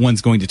think that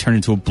one's going to turn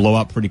into a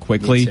blowout pretty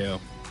quickly. Me too.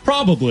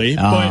 Probably,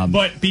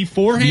 but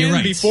beforehand,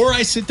 right. Before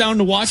I sit down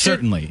to watch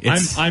Certainly,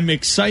 I'm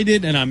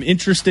excited and I'm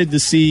interested to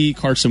see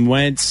Carson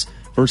Wentz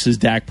versus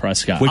Dak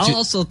Prescott. I'll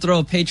also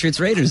throw Patriots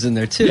Raiders in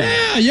there too.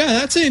 Yeah,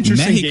 that's an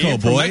interesting Mexico, game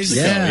boys.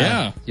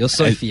 Yeah. Yo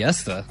soy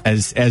fiesta.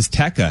 As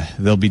Azteca,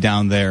 they'll be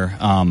down there.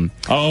 And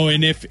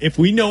if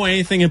we know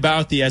anything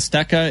about the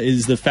Azteca,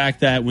 is the fact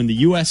that when the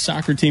U.S.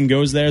 soccer team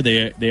goes there,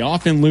 they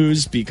often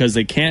lose because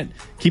they can't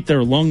keep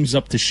their lungs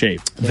up to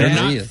shape. They're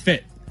not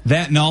fit.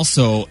 That, and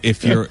also,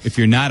 if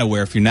you're not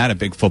aware, if you're not a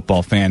big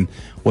football fan,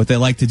 what they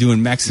like to do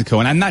in Mexico,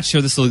 and I'm not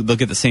sure they'll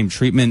get the same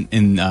treatment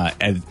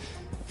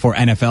for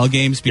NFL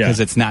games because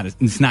it's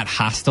not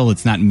hostile.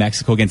 It's not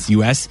Mexico against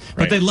U.S.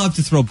 But they love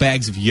to throw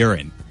bags of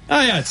urine.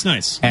 Oh yeah, it's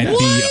nice.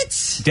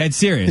 What? Dead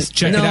serious.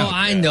 Check it out. No,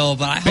 I know,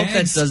 but I hope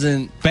that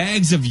doesn't.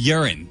 Bags of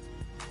urine,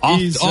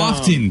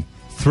 often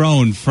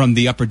thrown from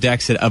the upper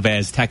decks of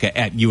Azteca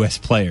at U.S.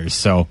 players.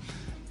 So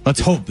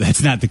let's hope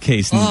that's not the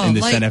case in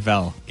this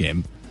NFL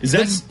game. Is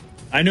that?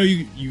 I know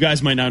you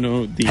guys might not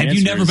know the answer. Have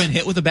you never been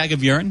hit with a bag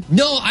of urine?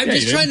 No, I'm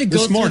just trying to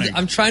go through.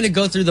 I'm trying to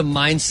go through the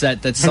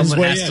mindset that someone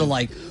has to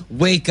like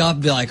wake up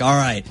and be like, all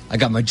right, I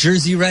got my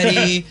jersey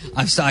ready.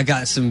 I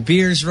got some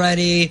beers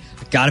ready.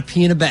 I got to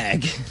pee in a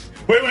bag.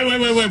 Wait.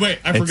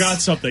 I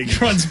forgot something.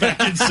 Runs back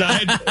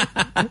inside.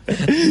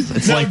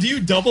 Do you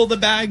double the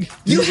bag?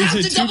 You have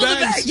to double the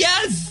bag.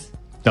 Yes.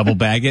 Double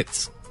bag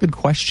it? Good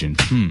question.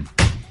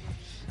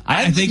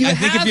 I think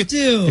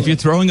if you're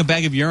throwing a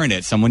bag of urine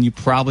at someone, you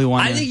probably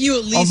want to. I think you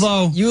at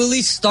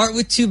least start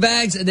with 2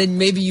 bags, and then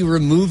maybe you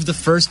remove the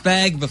first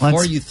bag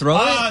before you throw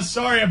it.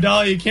 Sorry,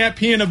 Abdalla, you can't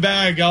pee in a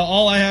bag.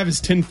 All I have is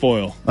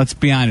tinfoil. Let's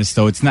be honest,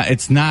 though. It's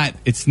not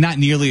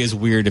nearly as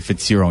weird if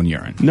it's your own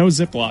urine. No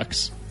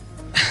Ziplocs.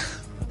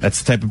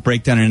 That's the type of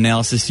breakdown and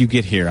analysis you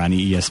get here on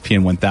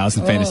ESPN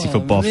 1000 Fantasy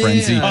Football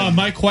Frenzy.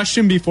 My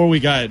question before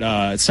we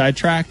got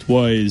sidetracked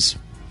was,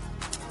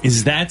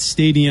 is that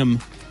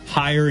stadium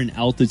higher in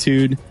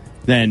altitude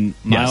than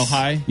Mile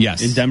High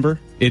in Denver?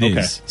 It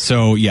is.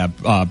 So,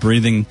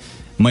 breathing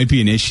might be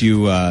an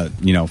issue,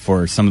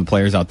 for some of the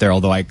players out there,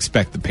 although I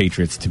expect the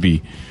Patriots to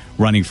be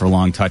running for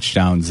long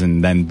touchdowns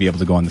and then be able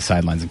to go on the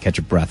sidelines and catch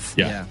a breath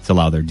to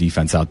allow their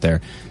defense out there.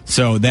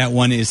 So that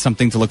one is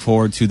something to look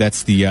forward to.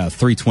 That's the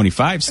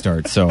 3:25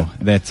 start. So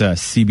that's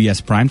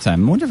CBS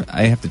primetime. I wonder if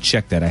I have to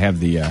check that. I have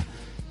the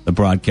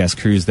broadcast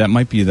crews. That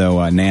might be,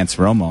 though, Nance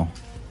Romo.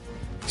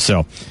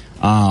 So...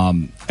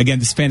 again,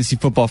 this Fantasy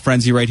Football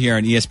Frenzy right here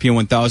on ESPN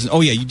 1000.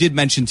 Oh, yeah, you did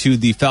mention, too,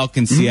 the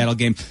Falcons-Seattle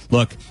game.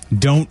 Look,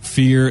 don't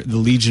fear the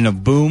Legion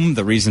of Boom.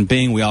 The reason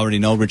being, we already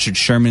know Richard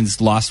Sherman's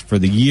lost for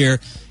the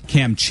year.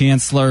 Cam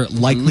Chancellor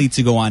likely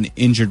to go on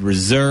injured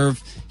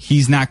reserve.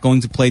 He's not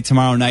going to play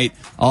tomorrow night.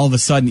 All of a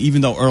sudden,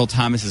 even though Earl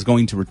Thomas is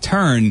going to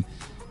return,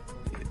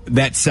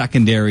 that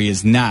secondary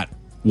is not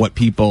what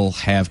people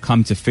have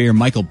come to fear.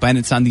 Michael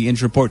Bennett's on the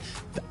injury report.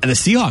 The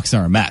Seahawks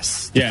are a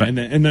mess. Yeah, and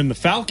then the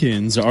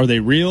Falcons, are they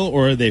real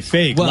or are they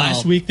fake? Well,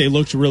 last week they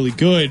looked really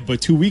good, but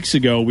 2 weeks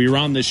ago we were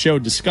on this show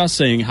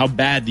discussing how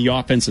bad the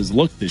offenses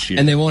looked this year.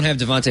 And they won't have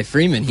Devontae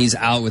Freeman. He's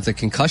out with a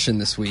concussion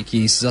this week.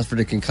 He suffered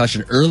a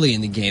concussion early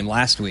in the game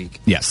last week.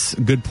 Yes,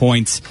 good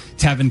points.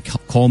 Tevin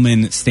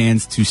Coleman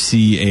stands to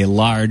see a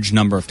large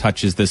number of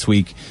touches this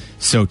week.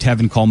 So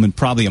Tevin Coleman,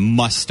 probably a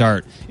must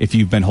start if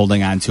you've been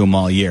holding on to him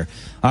all year.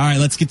 All right,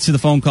 let's get to the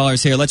phone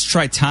callers here. Let's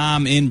try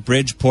Tom in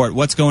Bridgeport.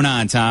 What's going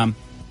on, Tom?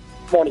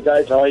 Morning,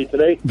 guys. How are you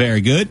today?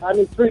 Very good. I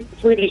need three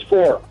of these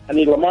 4. I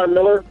need Lamar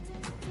Miller,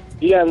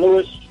 Deion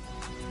Lewis,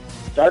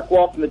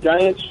 Darkwa from the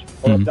Giants,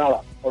 or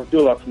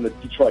Abdalla from the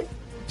Detroit.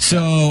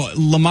 So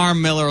Lamar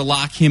Miller,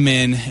 lock him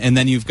in, and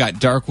then you've got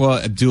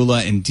Darkwa,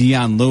 Abdullah, and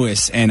Deion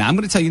Lewis. And I'm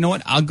going to tell you know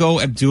what? I'll go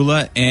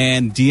Abdullah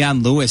and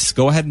Deion Lewis.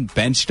 Go ahead and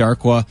bench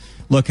Darkwa.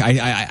 Look,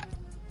 I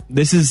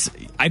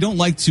don't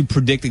like to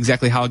predict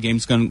exactly how a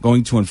game's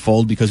going to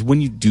unfold, because when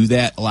you do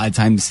that, a lot of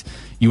times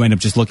you end up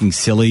just looking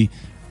silly.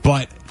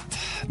 But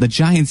the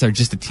Giants are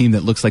just a team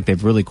that looks like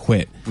they've really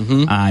quit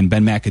on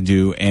Ben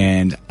McAdoo,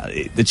 and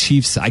the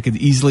Chiefs, I could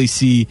easily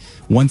see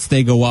once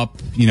they go up,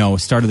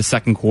 start of the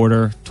second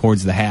quarter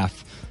towards the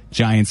half,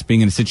 Giants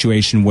being in a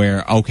situation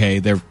where, okay,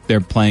 they're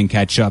playing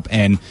catch up,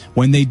 and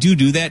when they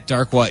do that,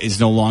 Darkwa is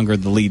no longer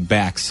the lead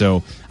back.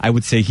 So I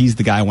would say he's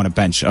the guy I want to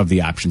bench of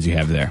the options you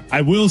have there.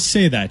 I will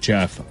say that,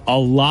 Jeff. A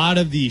lot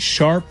of the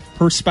sharp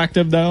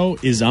perspective, though,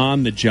 is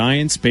on the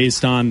Giants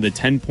based on the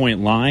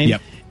 10-point line.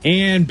 Yep.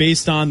 and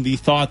based on the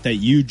thought that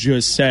you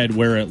just said,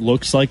 where it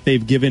looks like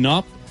they've given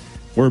up,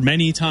 where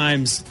many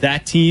times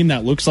that team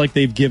that looks like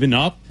they've given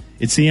up,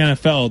 it's the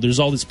NFL. There's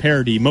all this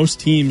parity. Most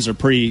teams are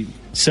pretty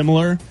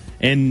similar,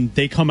 and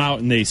they come out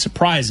and they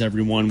surprise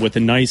everyone with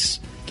a nice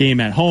game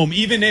at home,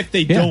 even if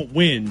they don't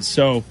win.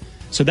 So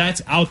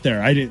that's out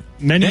there.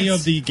 Many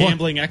of the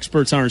gambling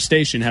experts on our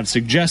station have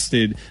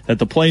suggested that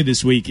the play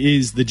this week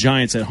is the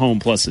Giants at home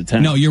plus a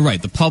 10. No, you're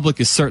right. The public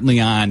is certainly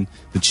on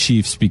the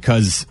Chiefs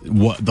because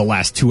the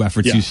last two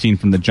efforts you've seen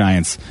from the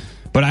Giants.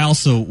 But I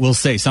also will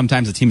say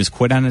sometimes a team has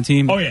quit on a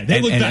team. Oh, yeah.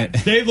 They look bad.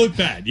 They look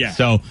bad, yeah.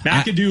 So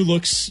McAdoo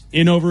looks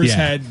in over his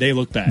head. They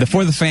look bad.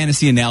 For the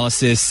fantasy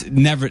analysis,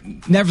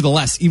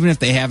 nevertheless, even if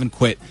they haven't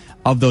quit,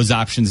 of those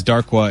options,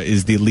 Darkwa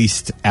is the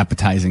least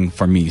appetizing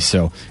for me.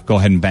 So go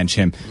ahead and bench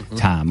him,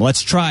 Tom.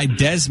 Let's try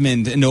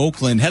Desmond in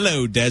Oakland.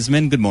 Hello,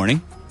 Desmond. Good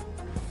morning.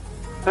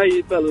 How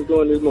you fellas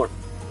doing this morning?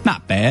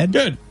 Not bad.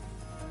 Good.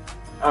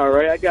 All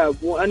right.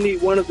 I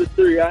need one of the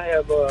three. I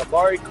have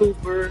Amari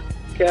Cooper,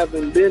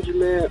 Kevin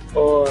Benjamin,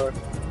 or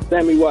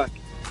Sammy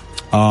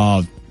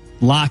Watkins.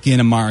 Lock in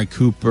Amari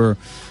Cooper.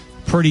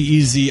 Pretty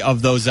easy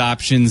of those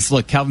options.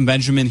 Look, Calvin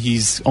Benjamin,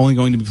 he's only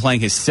going to be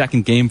playing his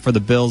second game for the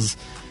Bills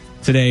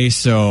today,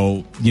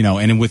 so,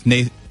 and with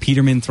Nate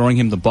Peterman throwing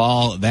him the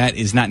ball, that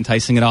is not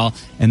enticing at all.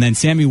 And then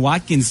Sammy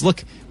Watkins,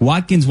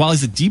 while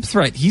he's a deep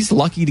threat, he's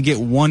lucky to get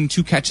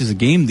 1-2 catches a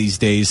game these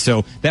days,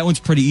 so that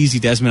one's pretty easy,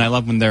 Desmond. I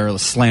love when they're a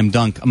slam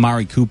dunk.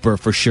 Amari Cooper,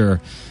 for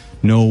sure.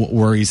 No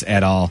worries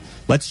at all.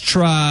 Let's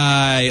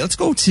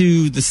go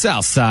to the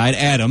south side.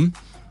 Adam.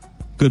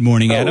 Good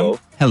morning, Adam.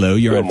 Hello,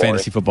 you're on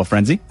Fantasy Football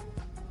Frenzy.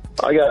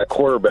 I got a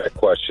quarterback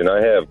question.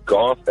 I have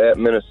Goff at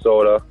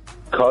Minnesota,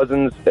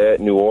 Cousins at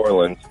New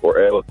Orleans,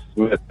 or Alex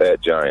Smith at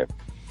Giants.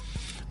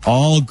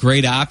 All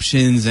great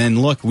options.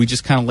 And look, we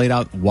just kind of laid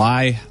out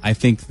why I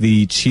think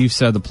the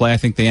Chiefs are the play. I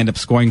think they end up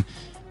scoring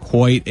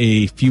quite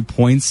a few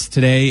points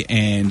today.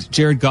 And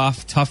Jared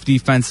Goff, tough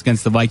defense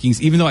against the Vikings.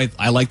 Even though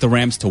I like the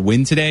Rams to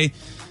win today,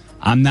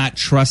 I'm not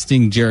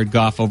trusting Jared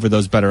Goff over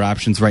those better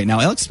options right now.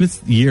 Alex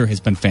Smith's year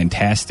has been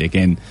fantastic.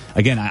 And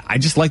again, I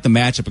just like the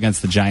matchup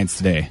against the Giants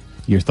today.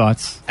 Your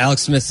thoughts?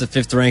 Alex Smith's the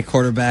 5th-ranked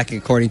quarterback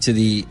according to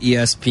the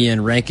ESPN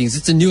rankings.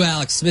 It's a new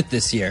Alex Smith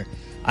this year.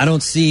 I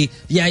don't see...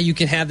 Yeah, you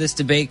can have this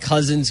debate,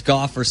 Cousins,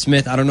 Goff, or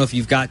Smith. I don't know if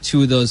you've got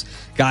two of those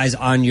guys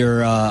on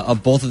your...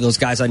 both of those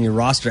guys on your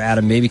roster,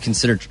 Adam. Maybe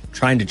consider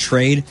trying to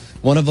trade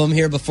one of them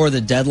here before the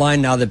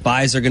deadline, now that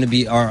buys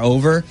are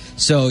over.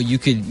 So you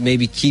could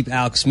maybe keep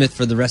Alex Smith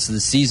for the rest of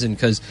the season,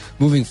 because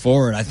moving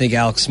forward, I think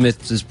Alex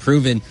Smith has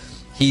proven...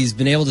 He's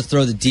been able to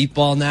throw the deep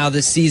ball now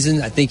this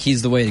season. I think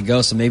he's the way to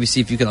go, so maybe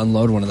see if you can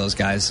unload one of those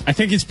guys. I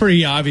think it's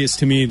pretty obvious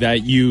to me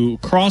that you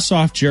cross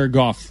off Jared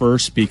Goff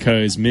first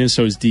because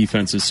Minnesota's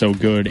defense is so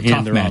good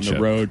and they're on the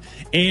road.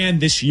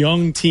 And this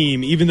young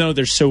team, even though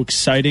they're so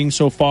exciting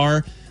so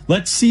far,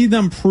 let's see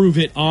them prove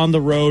it on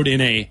the road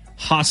in a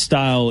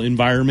hostile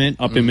environment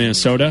up in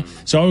Minnesota.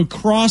 So I would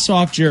cross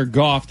off Jared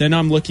Goff. Then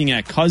I'm looking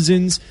at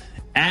Cousins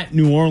at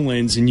New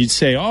Orleans, and you'd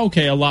say, oh,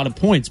 okay, a lot of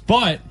points.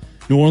 But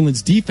New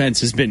Orleans' defense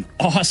has been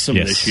awesome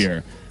this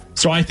year.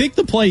 So I think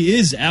the play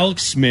is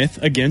Alex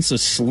Smith against a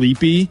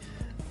sleepy,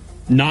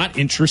 not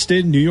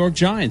interested New York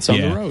Giants on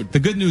the road. The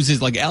good news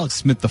is, Alex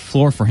Smith, the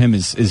floor for him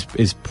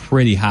is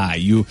pretty high.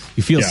 You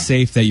feel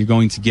safe that you're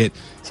going to get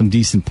some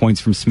decent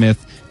points from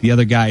Smith. The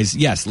other guys,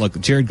 yes, look,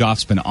 Jared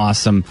Goff's been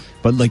awesome,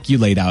 but like you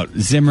laid out,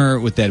 Zimmer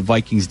with that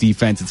Vikings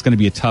defense, it's going to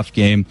be a tough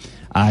game.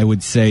 I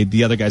would say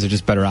the other guys are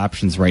just better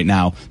options right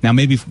now. Now,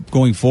 maybe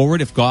going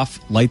forward, if Goff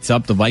lights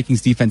up the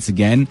Vikings defense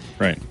again,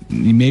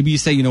 maybe you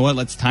say, you know what,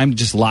 it's time to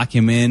just lock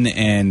him in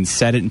and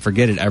set it and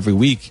forget it every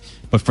week.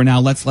 But for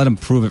now, let's let him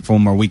prove it for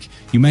one more week.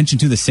 You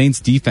mentioned, too, the Saints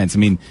defense. I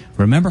mean,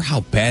 remember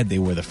how bad they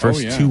were the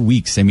first 2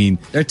 weeks. I mean,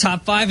 they're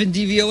top 5 in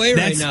DVOA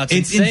right now. It's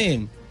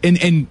insane.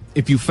 And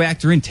if you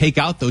factor in, take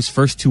out those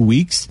first 2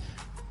 weeks,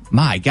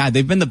 my God,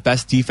 they've been the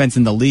best defense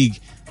in the league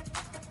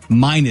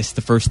minus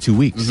the first 2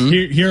 weeks.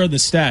 Here are the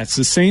stats.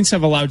 The Saints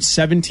have allowed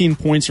 17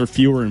 points or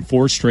fewer in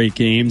 4 straight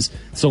games.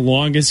 It's the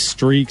longest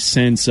streak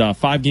since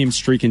 5-game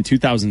streak in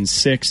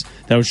 2006.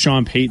 That was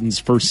Sean Payton's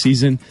first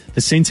season.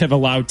 The Saints have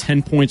allowed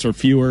 10 points or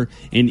fewer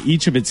in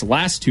each of its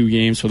last 2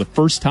 games for the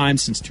first time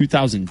since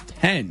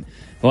 2010.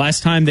 The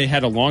last time they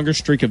had a longer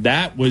streak of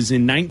that was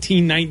in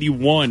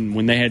 1991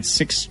 when they had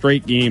 6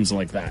 straight games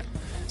like that.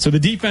 So the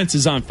defense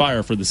is on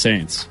fire for the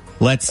Saints.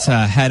 Let's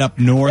head up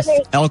north,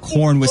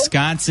 Elkhorn,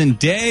 Wisconsin.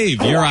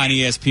 Dave, you're on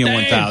ESPN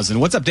 1000.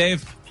 What's up,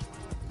 Dave?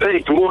 Hey,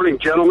 good morning,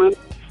 gentlemen.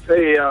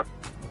 Hey,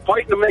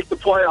 fighting to make the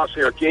playoffs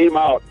here. Game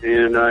out,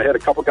 and I had a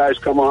couple guys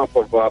come off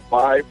of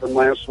bye from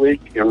last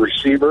week and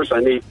receivers.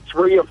 I need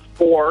 3 of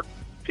 4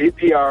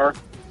 PPR.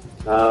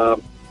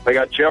 I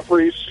got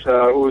Jeffries,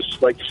 who's,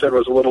 like you said,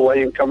 was a little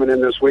lame coming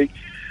in this week.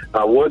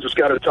 Woods has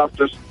got a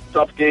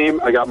tough game.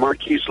 I got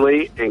Marquise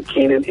Lee and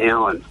Keenan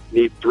Allen.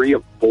 Need 3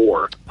 of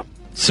 4.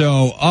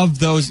 So, of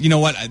those, you know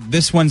what?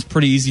 This one's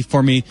pretty easy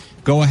for me.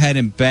 Go ahead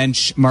and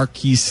bench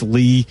Marquise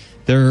Lee.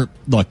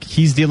 Look,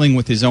 he's dealing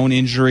with his own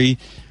injury.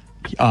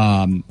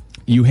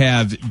 You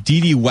have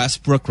D.D.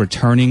 Westbrook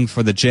returning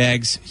for the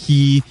Jags.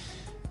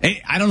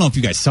 I don't know if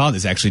you guys saw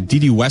this, actually.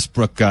 D.D.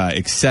 Westbrook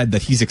said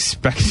that he's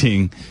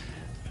expecting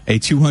a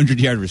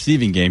 200-yard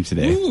receiving game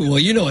today. Ooh, well,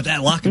 you know what,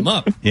 that lock him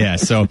up. Yeah,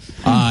 so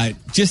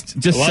just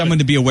someone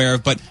to be aware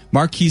of. But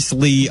Marquise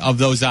Lee, of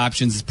those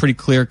options, is pretty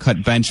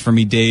clear-cut bench for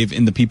me, Dave,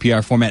 in the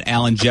PPR format.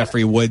 Allen,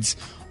 Jeffrey, Woods,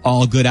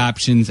 all good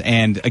options.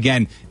 And,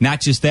 again,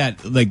 not just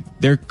that. Like,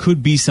 there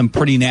could be some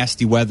pretty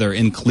nasty weather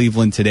in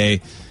Cleveland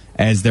today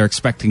as they're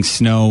expecting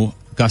snow,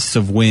 gusts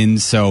of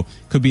wind. So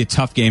could be a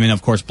tough game. And,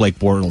 of course, Blake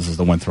Bortles is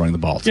the one throwing the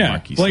ball to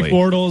Marquise Lee. Blake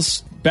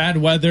Bortles, bad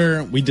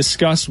weather. We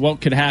discussed what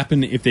could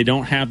happen if they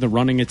don't have the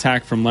running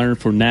attack from Leonard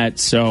Fournette.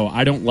 So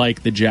I don't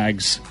like the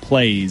Jags'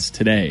 plays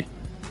today.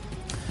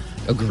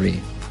 Agree.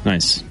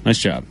 Nice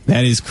job.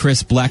 That is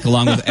Chris Bleck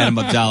along with Adam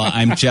Abdalla.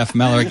 I'm Jeff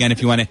Meller. Again, if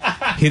you want to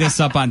hit us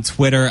up on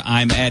Twitter,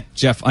 I'm at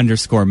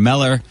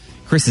Jeff_Meller.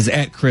 Chris is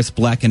at Chris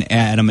Bleck, and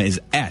Adam is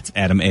at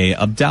Adam A.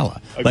 Abdalla.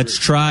 Agreed. Let's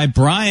try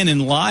Brian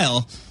and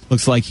Lyle.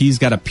 Looks like he's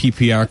got a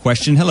PPR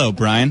question. Hello,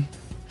 Brian.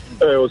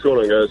 Hey, what's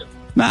going on, guys?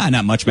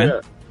 Not much, man.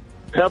 Yeah.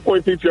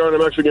 Half-point PPR, and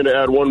I'm actually going to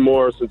add one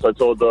more since I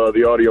told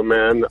the audio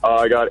man.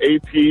 I got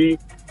AP,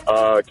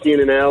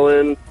 Keenan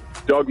Allen,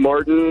 Doug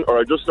Martin, or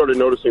I just started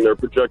noticing they're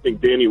projecting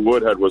Danny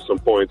Woodhead with some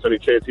points. Any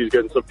chance he's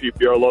getting some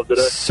PPR love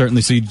today?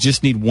 Certainly. So you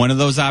just need one of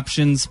those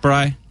options,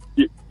 Bri?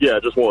 Yeah,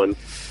 just one.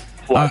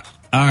 All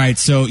right.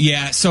 So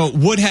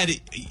Woodhead,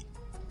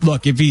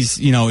 look, if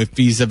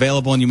he's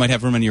available and you might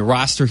have room on your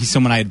roster, he's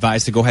someone I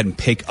advise to go ahead and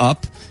pick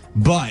up.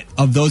 But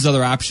of those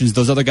other options,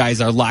 those other guys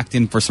are locked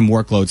in for some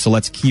workload, so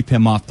let's keep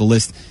him off the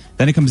list.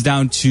 Then it comes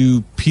down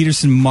to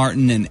Peterson,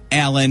 Martin, and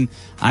Allen.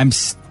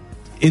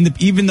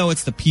 Even though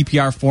it's the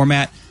PPR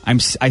format,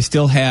 I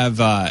still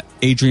have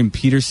Adrian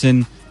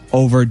Peterson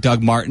over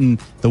Doug Martin.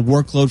 The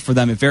workload for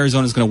them, if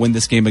Arizona's going to win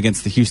this game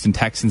against the Houston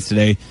Texans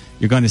today,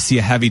 you're going to see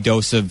a heavy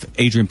dose of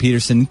Adrian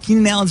Peterson.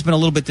 Keenan Allen's been a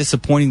little bit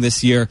disappointing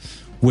this year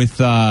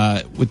with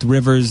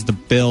Rivers, the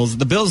Bills.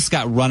 The Bills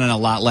got run on a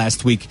lot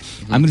last week.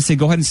 I'm going to say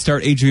go ahead and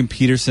start Adrian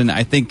Peterson.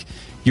 I think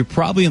you're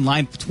probably in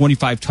line for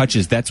 25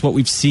 touches. That's what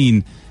we've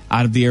seen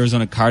out of the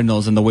Arizona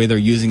Cardinals and the way they're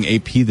using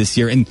AP this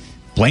year. And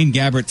Blaine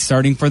Gabbert's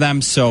starting for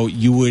them, so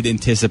you would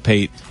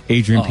anticipate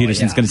Adrian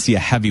Peterson's going to see a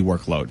heavy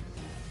workload.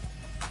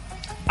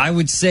 I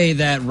would say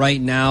that right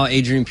now,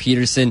 Adrian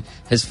Peterson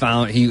has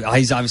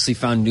he's obviously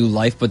found new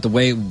life, but the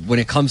way when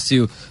it comes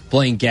to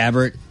Blaine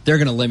Gabbert, they're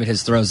going to limit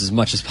his throws as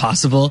much as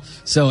possible.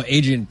 So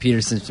Adrian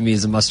Peterson, to me,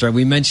 is a must-start.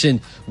 We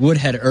mentioned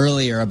Woodhead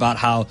earlier about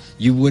how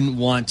you wouldn't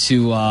want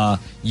to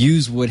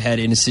use Woodhead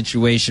in a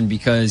situation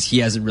because he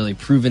hasn't really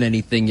proven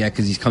anything yet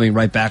because he's coming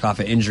right back off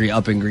an injury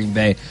up in Green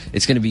Bay.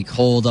 It's going to be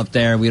cold up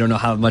there. We don't know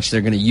how much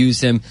they're going to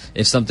use him.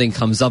 If something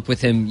comes up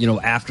with him,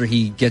 after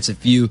he gets a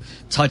few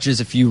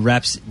touches, a few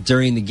reps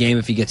during the game,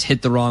 if he gets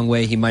hit the wrong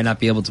way, he might not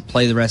be able to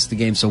play the rest of the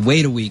game. So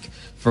wait a week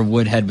for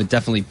Woodhead, but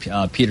definitely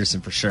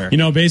Peterson for sure.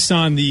 Based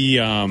on the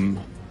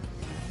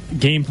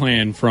game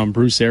plan from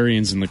Bruce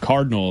Arians and the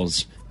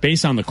Cardinals,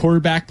 based on the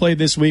quarterback play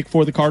this week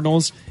for the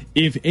Cardinals,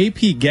 if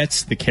AP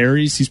gets the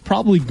carries, he's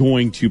probably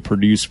going to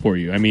produce for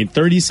you.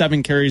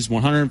 37 carries,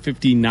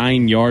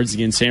 159 yards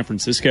against San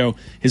Francisco.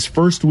 His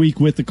first week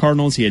with the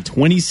Cardinals, he had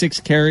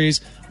 26 carries,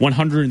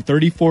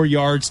 134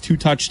 yards, 2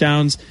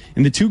 touchdowns.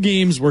 In the 2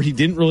 games where he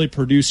didn't really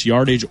produce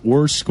yardage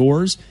or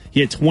scores,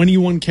 he had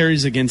 21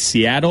 carries against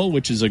Seattle,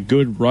 which is a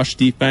good rush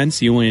defense.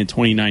 He only had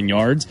 29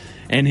 yards.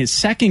 And his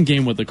second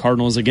game with the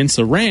Cardinals against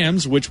the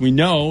Rams, which we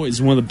know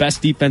is one of the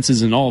best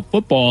defenses in all of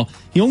football,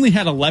 he only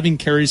had 11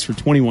 carries for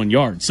 21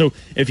 yards. So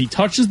if he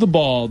touches the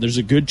ball, there's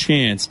a good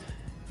chance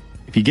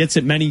if he gets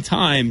it many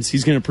times,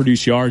 he's going to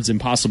produce yards and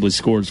possibly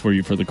scores for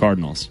you for the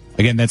Cardinals.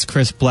 Again, that's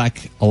Chris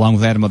Bleck along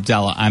with Adam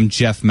Abdalla. I'm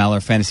Jeff Meller,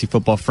 Fantasy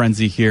Football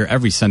Frenzy here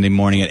every Sunday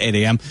morning at 8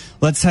 a.m.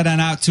 Let's head on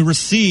out to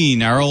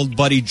Racine, our old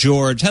buddy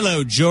George.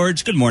 Hello,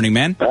 George. Good morning,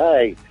 man.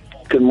 Hi.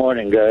 Good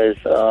morning, guys.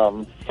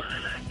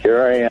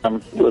 Here I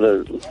am with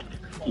a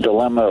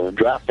dilemma of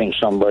drafting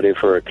somebody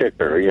for a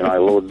kicker. I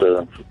load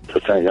the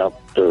thing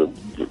up, the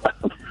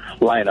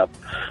lineup.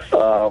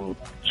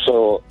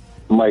 So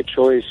my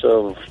choice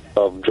of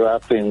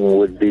drafting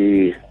would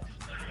be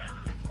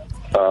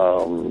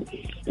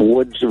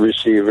Woods, the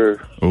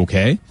receiver.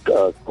 Okay.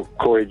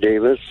 Corey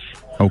Davis.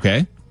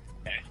 Okay.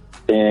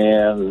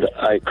 And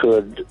I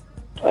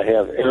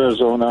have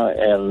Arizona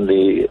and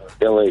the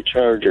LA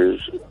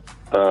Chargers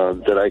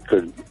that I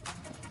could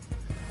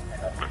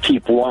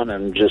keep one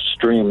and just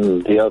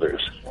stream the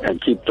others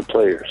and keep the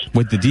players.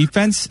 With the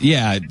defense?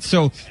 Yeah.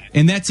 So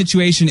in that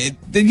situation, an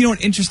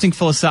interesting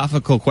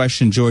philosophical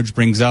question George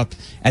brings up.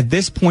 At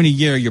this point of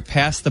year, you're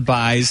past the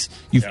buys.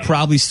 You've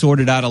probably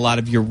sorted out a lot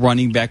of your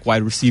running back,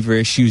 wide receiver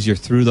issues. You're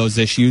through those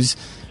issues.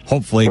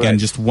 Hopefully, again,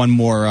 just one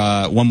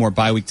more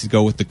bye week to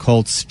go with the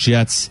Colts,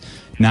 Jets,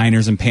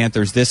 Niners, and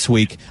Panthers this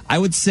week. I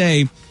would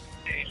say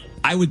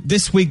I would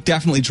this week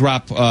definitely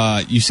drop,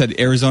 you said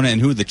Arizona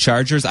and who? The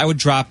Chargers? I would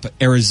drop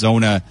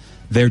Arizona,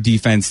 their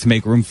defense, to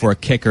make room for a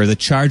kicker. The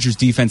Chargers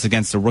defense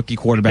against a rookie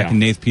quarterback in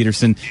Nath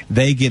Peterson,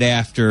 they get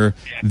after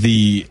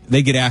the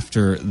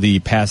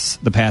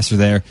passer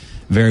there.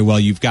 very well.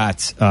 You've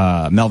got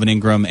Melvin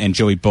Ingram and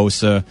Joey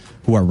Bosa,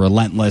 who are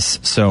relentless,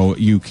 so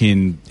you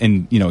can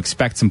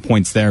expect some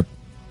points there.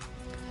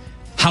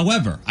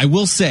 However, I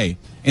will say,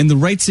 in the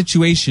right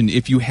situation,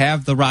 if you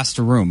have the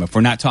roster room, if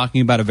we're not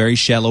talking about a very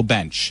shallow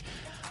bench,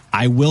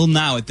 I will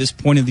now, at this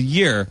point of the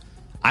year,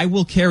 I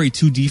will carry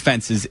 2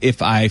 defenses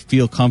if I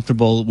feel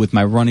comfortable with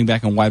my running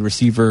back and wide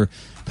receiver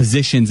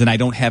positions and I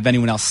don't have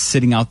anyone else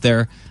sitting out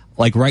there.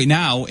 Like right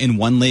now, in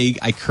one league,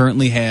 I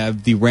currently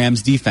have the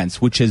Rams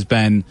defense, which has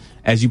been,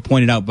 as you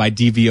pointed out by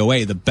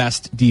DVOA, the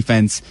best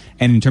defense.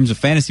 And in terms of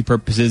fantasy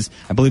purposes,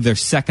 I believe they're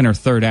second or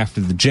third after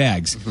the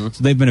Jags. So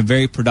they've been a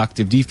very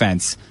productive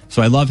defense.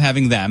 So I love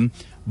having them.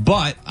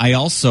 But I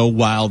also,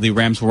 while the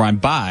Rams were on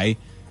bye,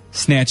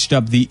 snatched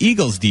up the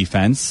Eagles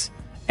defense,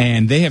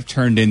 and they have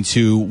turned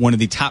into one of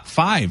the top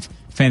 5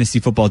 fantasy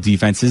football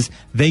defenses.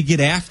 They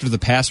get after the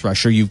pass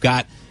rusher. You've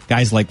got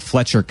guys like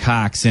Fletcher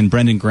Cox and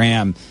Brendan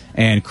Graham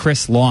and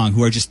Chris Long,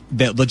 who are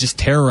they'll just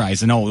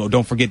terrorize. And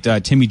don't forget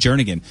Timmy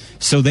Jernigan.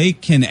 So they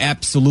can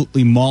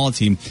absolutely maul a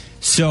team.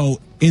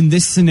 So in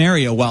this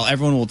scenario, while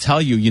everyone will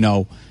tell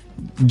you,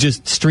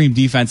 just stream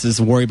defenses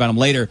and worry about them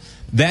later,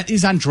 that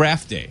is on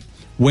draft day.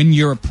 When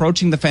you're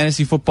approaching the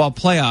fantasy football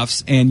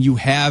playoffs and you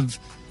have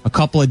a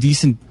couple of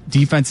decent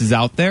defenses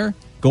out there,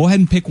 go ahead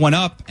and pick one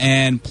up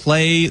and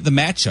play the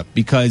matchup,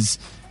 because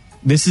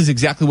this is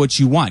exactly what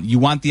you want. You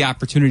want the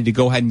opportunity to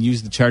go ahead and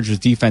use the Chargers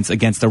defense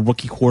against a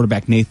rookie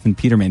quarterback, Nathan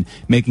Peterman,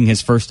 making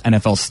his first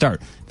NFL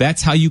start.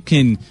 That's how you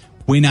can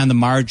win on the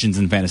margins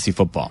in fantasy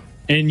football.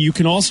 And you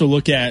can also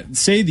look at,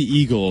 say, the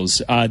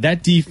Eagles.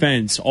 That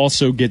defense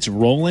also gets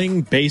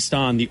rolling based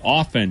on the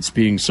offense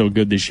being so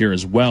good this year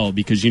as well,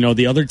 because,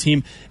 the other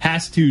team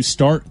has to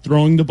start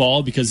throwing the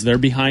ball because they're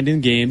behind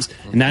in games,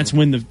 and that's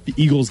when the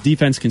Eagles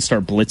defense can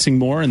start blitzing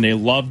more, and they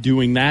love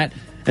doing that.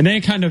 And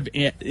then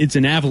it's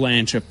an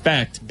avalanche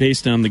effect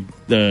based on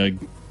the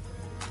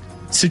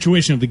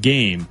situation of the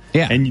game.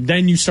 Yeah. And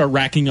then you start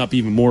racking up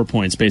even more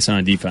points based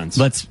on defense.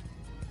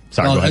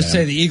 Sorry, go ahead. Let's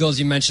say the Eagles,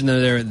 you mentioned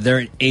that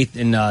they're 8th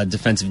in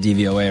defensive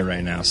DVOA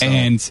right now. So.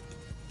 And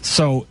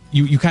so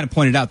you kind of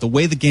pointed out the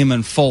way the game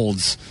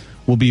unfolds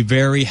will be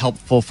very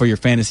helpful for your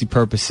fantasy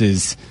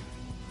purposes.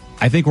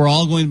 I think we're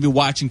all going to be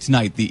watching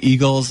tonight the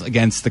Eagles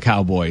against the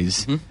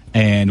Cowboys,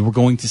 and we're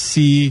going to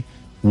see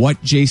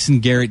what Jason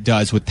Garrett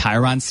does with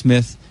Tyron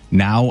Smith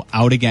now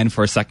out again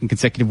for a second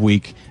consecutive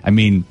week. I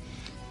mean,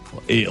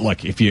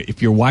 look,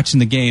 if you're watching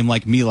the game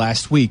like me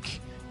last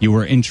week, you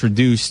were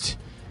introduced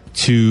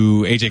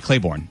to AJ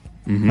Claiborne.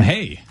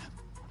 Hey,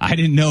 I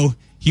didn't know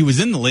he was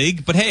in the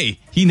league, but hey,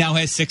 he now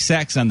has 6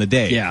 sacks on the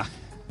day. Yeah.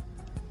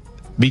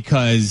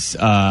 Because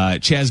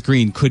Chaz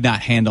Green could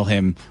not handle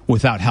him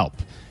without help.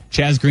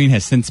 Chaz Green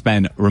has since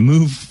been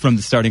removed from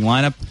the starting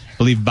lineup. I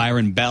believe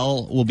Byron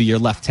Bell will be your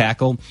left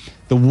tackle.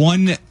 The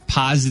one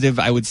positive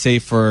I would say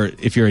for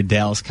if you're a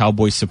Dallas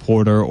Cowboys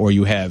supporter or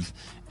you have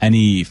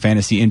any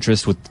fantasy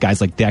interest with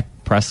guys like Dak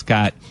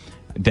Prescott,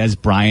 Des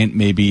Bryant,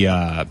 maybe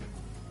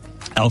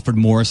Alfred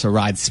Morris or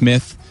Rod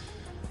Smith,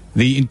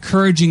 the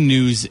encouraging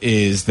news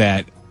is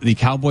that the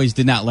Cowboys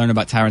did not learn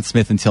about Tyron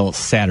Smith until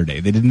Saturday.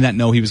 They did not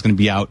know he was going to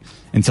be out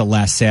until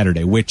last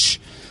Saturday, which,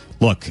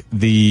 look,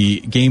 the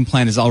game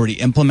plan is already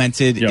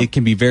implemented. Yep. It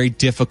can be very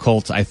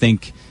difficult, I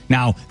think.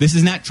 Now, this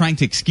is not trying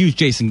to excuse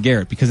Jason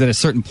Garrett, because at a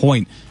certain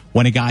point,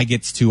 when a guy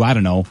gets to,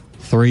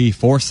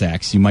 3-4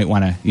 sacks, you might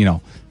want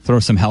to, throw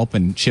some help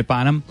and chip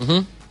on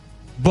him.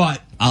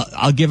 But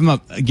I'll give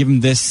him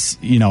this,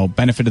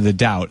 benefit of the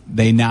doubt.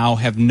 They now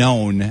have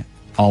known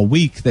all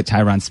week that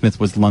Tyron Smith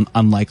was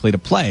unlikely to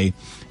play,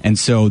 and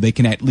so they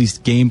can at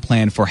least game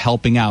plan for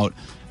helping out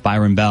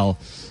Byron Bell.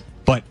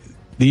 But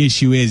the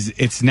issue is,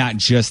 it's not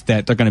just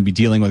that they're going to be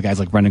dealing with guys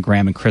like Brendan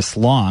Graham and Chris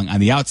Long. On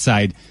the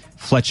outside,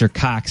 Fletcher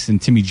Cox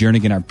and Timmy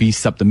Jernigan are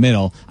beasts up the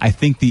middle. I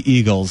think the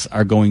Eagles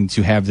are going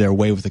to have their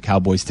way with the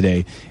Cowboys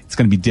today. It's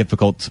going to be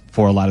difficult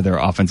for a lot of their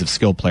offensive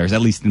skill players,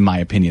 at least in my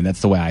opinion.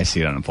 That's the way I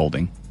see it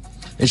unfolding.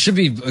 It should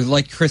be,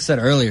 like Chris said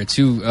earlier,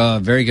 2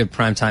 very good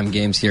primetime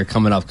games here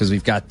coming up, because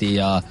we've got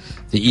the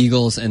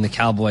Eagles and the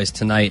Cowboys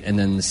tonight, and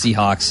then the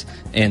Seahawks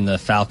and the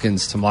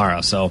Falcons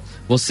tomorrow. So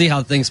we'll see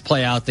how things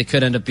play out. They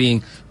could end up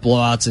being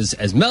blowouts,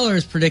 as Meller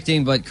is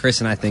predicting, but Chris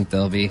and I think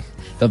they'll be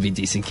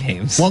decent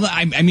games. Well,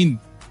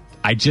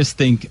 I just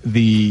think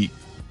the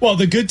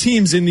good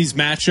teams in these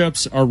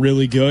matchups are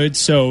really good,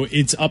 so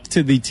it's up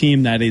to the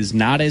team that is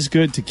not as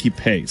good to keep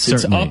pace.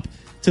 Certainly. It's up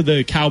to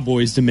the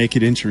Cowboys to make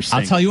it interesting.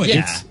 I'll tell you what,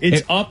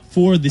 it's up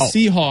for the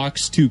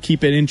Seahawks to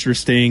keep it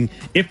interesting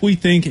if we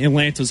think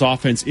Atlanta's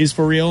offense is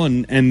for real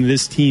and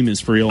this team is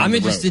for real. I'm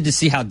interested to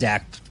see how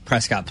Dak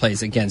Prescott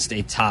plays against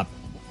a top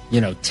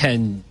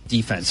 10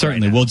 defense.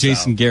 Certainly. Right now, Will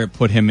Jason Garrett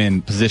put him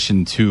in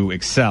position to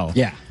excel?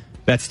 Yeah.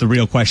 That's the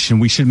real question.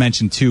 We should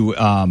mention, too,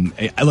 look,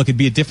 it'd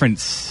be a different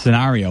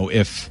scenario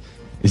if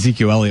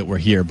Ezekiel Elliott were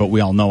here, but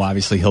we all know,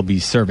 obviously, he'll be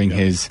serving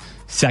his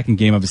second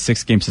game of a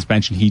 6-game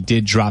suspension. He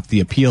did drop the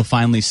appeal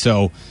finally,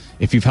 so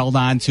if you've held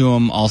on to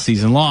him all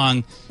season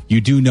long,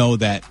 you do know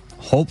that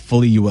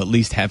hopefully you will at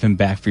least have him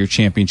back for your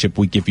championship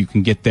week if you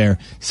can get there.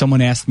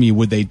 Someone asked me,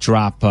 should they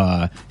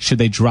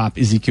drop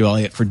Ezekiel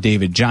Elliott for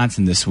David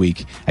Johnson this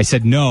week? I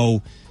said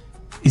no.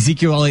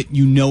 Ezekiel Elliott,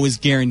 is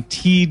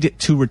guaranteed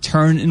to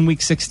return in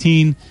Week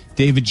 16.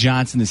 David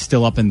Johnson is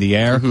still up in the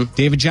air. Mm-hmm.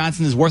 David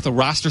Johnson is worth a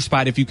roster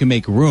spot if you can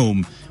make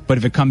room. But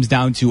if it comes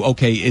down to,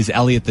 okay, is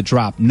Elliott the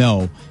drop?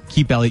 No.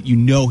 Keep Elliott.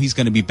 He's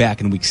going to be back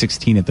in Week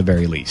 16 at the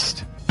very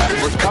least.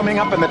 We're coming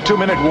up in the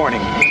 2-minute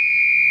warning.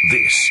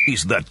 This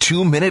is the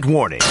 2-minute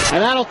warning.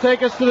 And that'll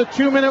take us to the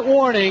 2-minute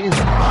warning.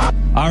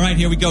 All right,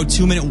 here we go.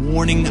 2-minute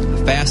warning.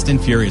 Fast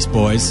and furious,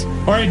 boys.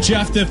 All right,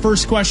 Jeff, the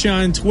first question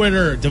on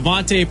Twitter.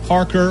 Devontae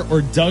Parker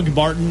or Doug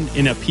Martin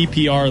in a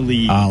PPR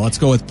league? Let's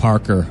go with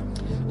Parker.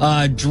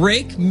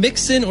 Drake,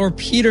 Mixon, or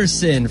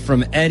Peterson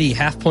from Eddie,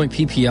 half-point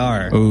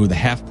PPR. Oh, the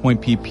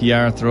half-point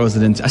PPR throws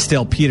it into...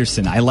 Still,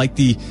 Peterson. I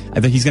think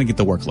he's going to get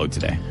the workload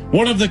today.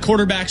 One of the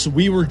quarterbacks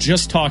we were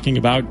just talking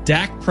about,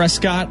 Dak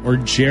Prescott or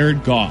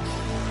Jared Goff?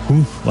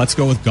 Ooh, let's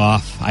go with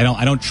Goff. I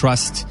don't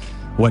trust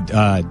what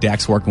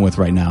Dak's working with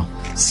right now.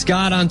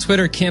 Scott on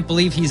Twitter can't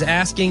believe he's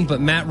asking, but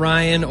Matt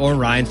Ryan or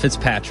Ryan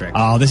Fitzpatrick?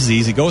 Oh, this is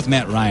easy. Go with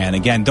Matt Ryan.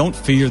 Again, don't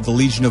fear the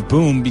Legion of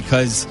Boom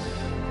because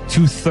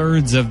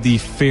 2/3 of the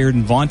feared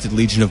and vaunted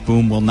Legion of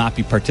Boom will not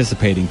be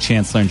participating.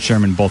 Chancellor and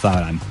Sherman both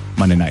out on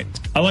Monday night.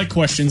 I like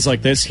questions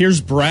like this.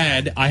 Here's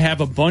Brad. I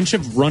have a bunch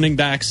of running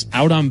backs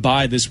out on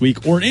bye this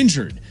week or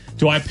injured.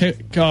 Do I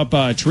pick up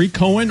Tariq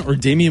Cohen or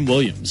Damian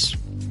Williams?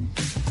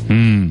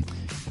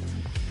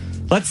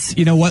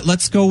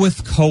 Let's go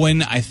with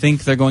Cohen. I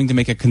think they're going to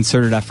make a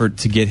concerted effort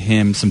to get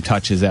him some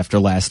touches after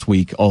last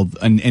week.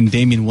 And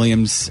Damian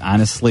Williams,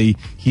 honestly,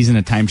 he's in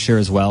a timeshare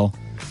as well.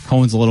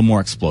 Cohen's a little more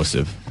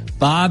explosive.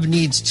 Bob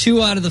needs 2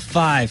 out of the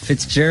 5.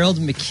 Fitzgerald,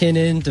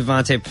 McKinnon,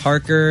 Devontae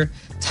Parker,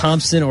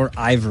 Thompson, or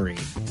Ivory.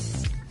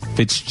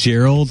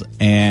 Fitzgerald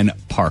and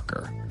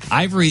Parker.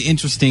 Ivory,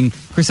 interesting.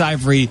 Chris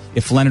Ivory,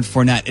 if Leonard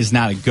Fournette is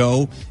not a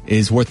go,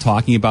 is worth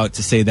talking about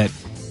to say that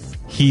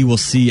he will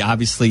see,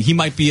 obviously, he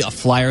might be a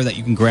flyer that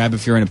you can grab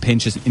if you're in a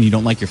pinch and you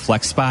don't like your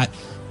flex spot.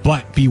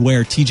 But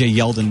beware, TJ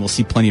Yeldon will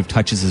see plenty of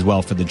touches as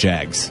well for the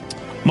Jags.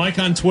 Mike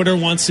on Twitter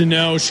wants to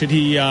know, should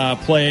he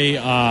play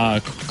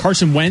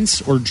Carson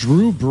Wentz or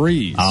Drew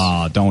Brees?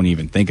 Oh, don't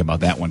even think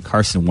about that one.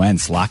 Carson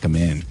Wentz, lock him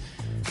in.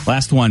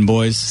 Last one,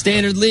 boys.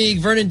 Standard League,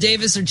 Vernon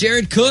Davis or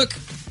Jared Cook?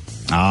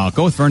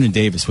 Go with Vernon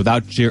Davis.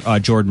 Without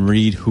Jordan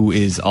Reed, who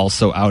is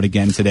also out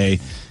again today,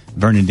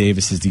 Vernon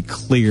Davis is the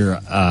clear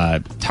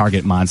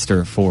target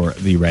monster for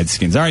the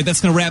Redskins. All right,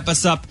 that's going to wrap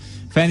us up.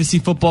 Fantasy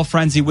Football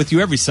Frenzy with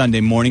you every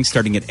Sunday morning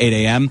starting at 8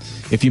 a.m.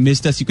 If you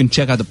missed us, you can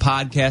check out the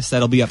podcast.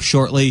 That'll be up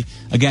shortly.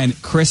 Again,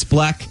 Chris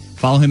Bleck.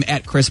 Follow him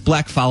at Chris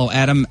Bleck. Follow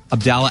Adam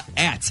Abdalla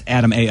at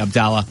Adam A.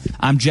 Abdalla.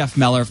 I'm Jeff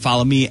Meller.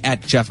 Follow me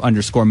at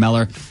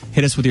Jeff_Meller.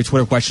 Hit us with your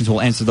Twitter questions.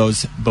 We'll answer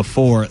those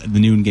before the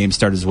noon game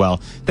start as well.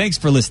 Thanks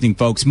for listening,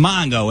 folks.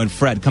 Mongo and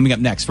Fred coming up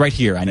next right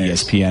here on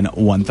ESPN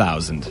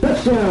 1000.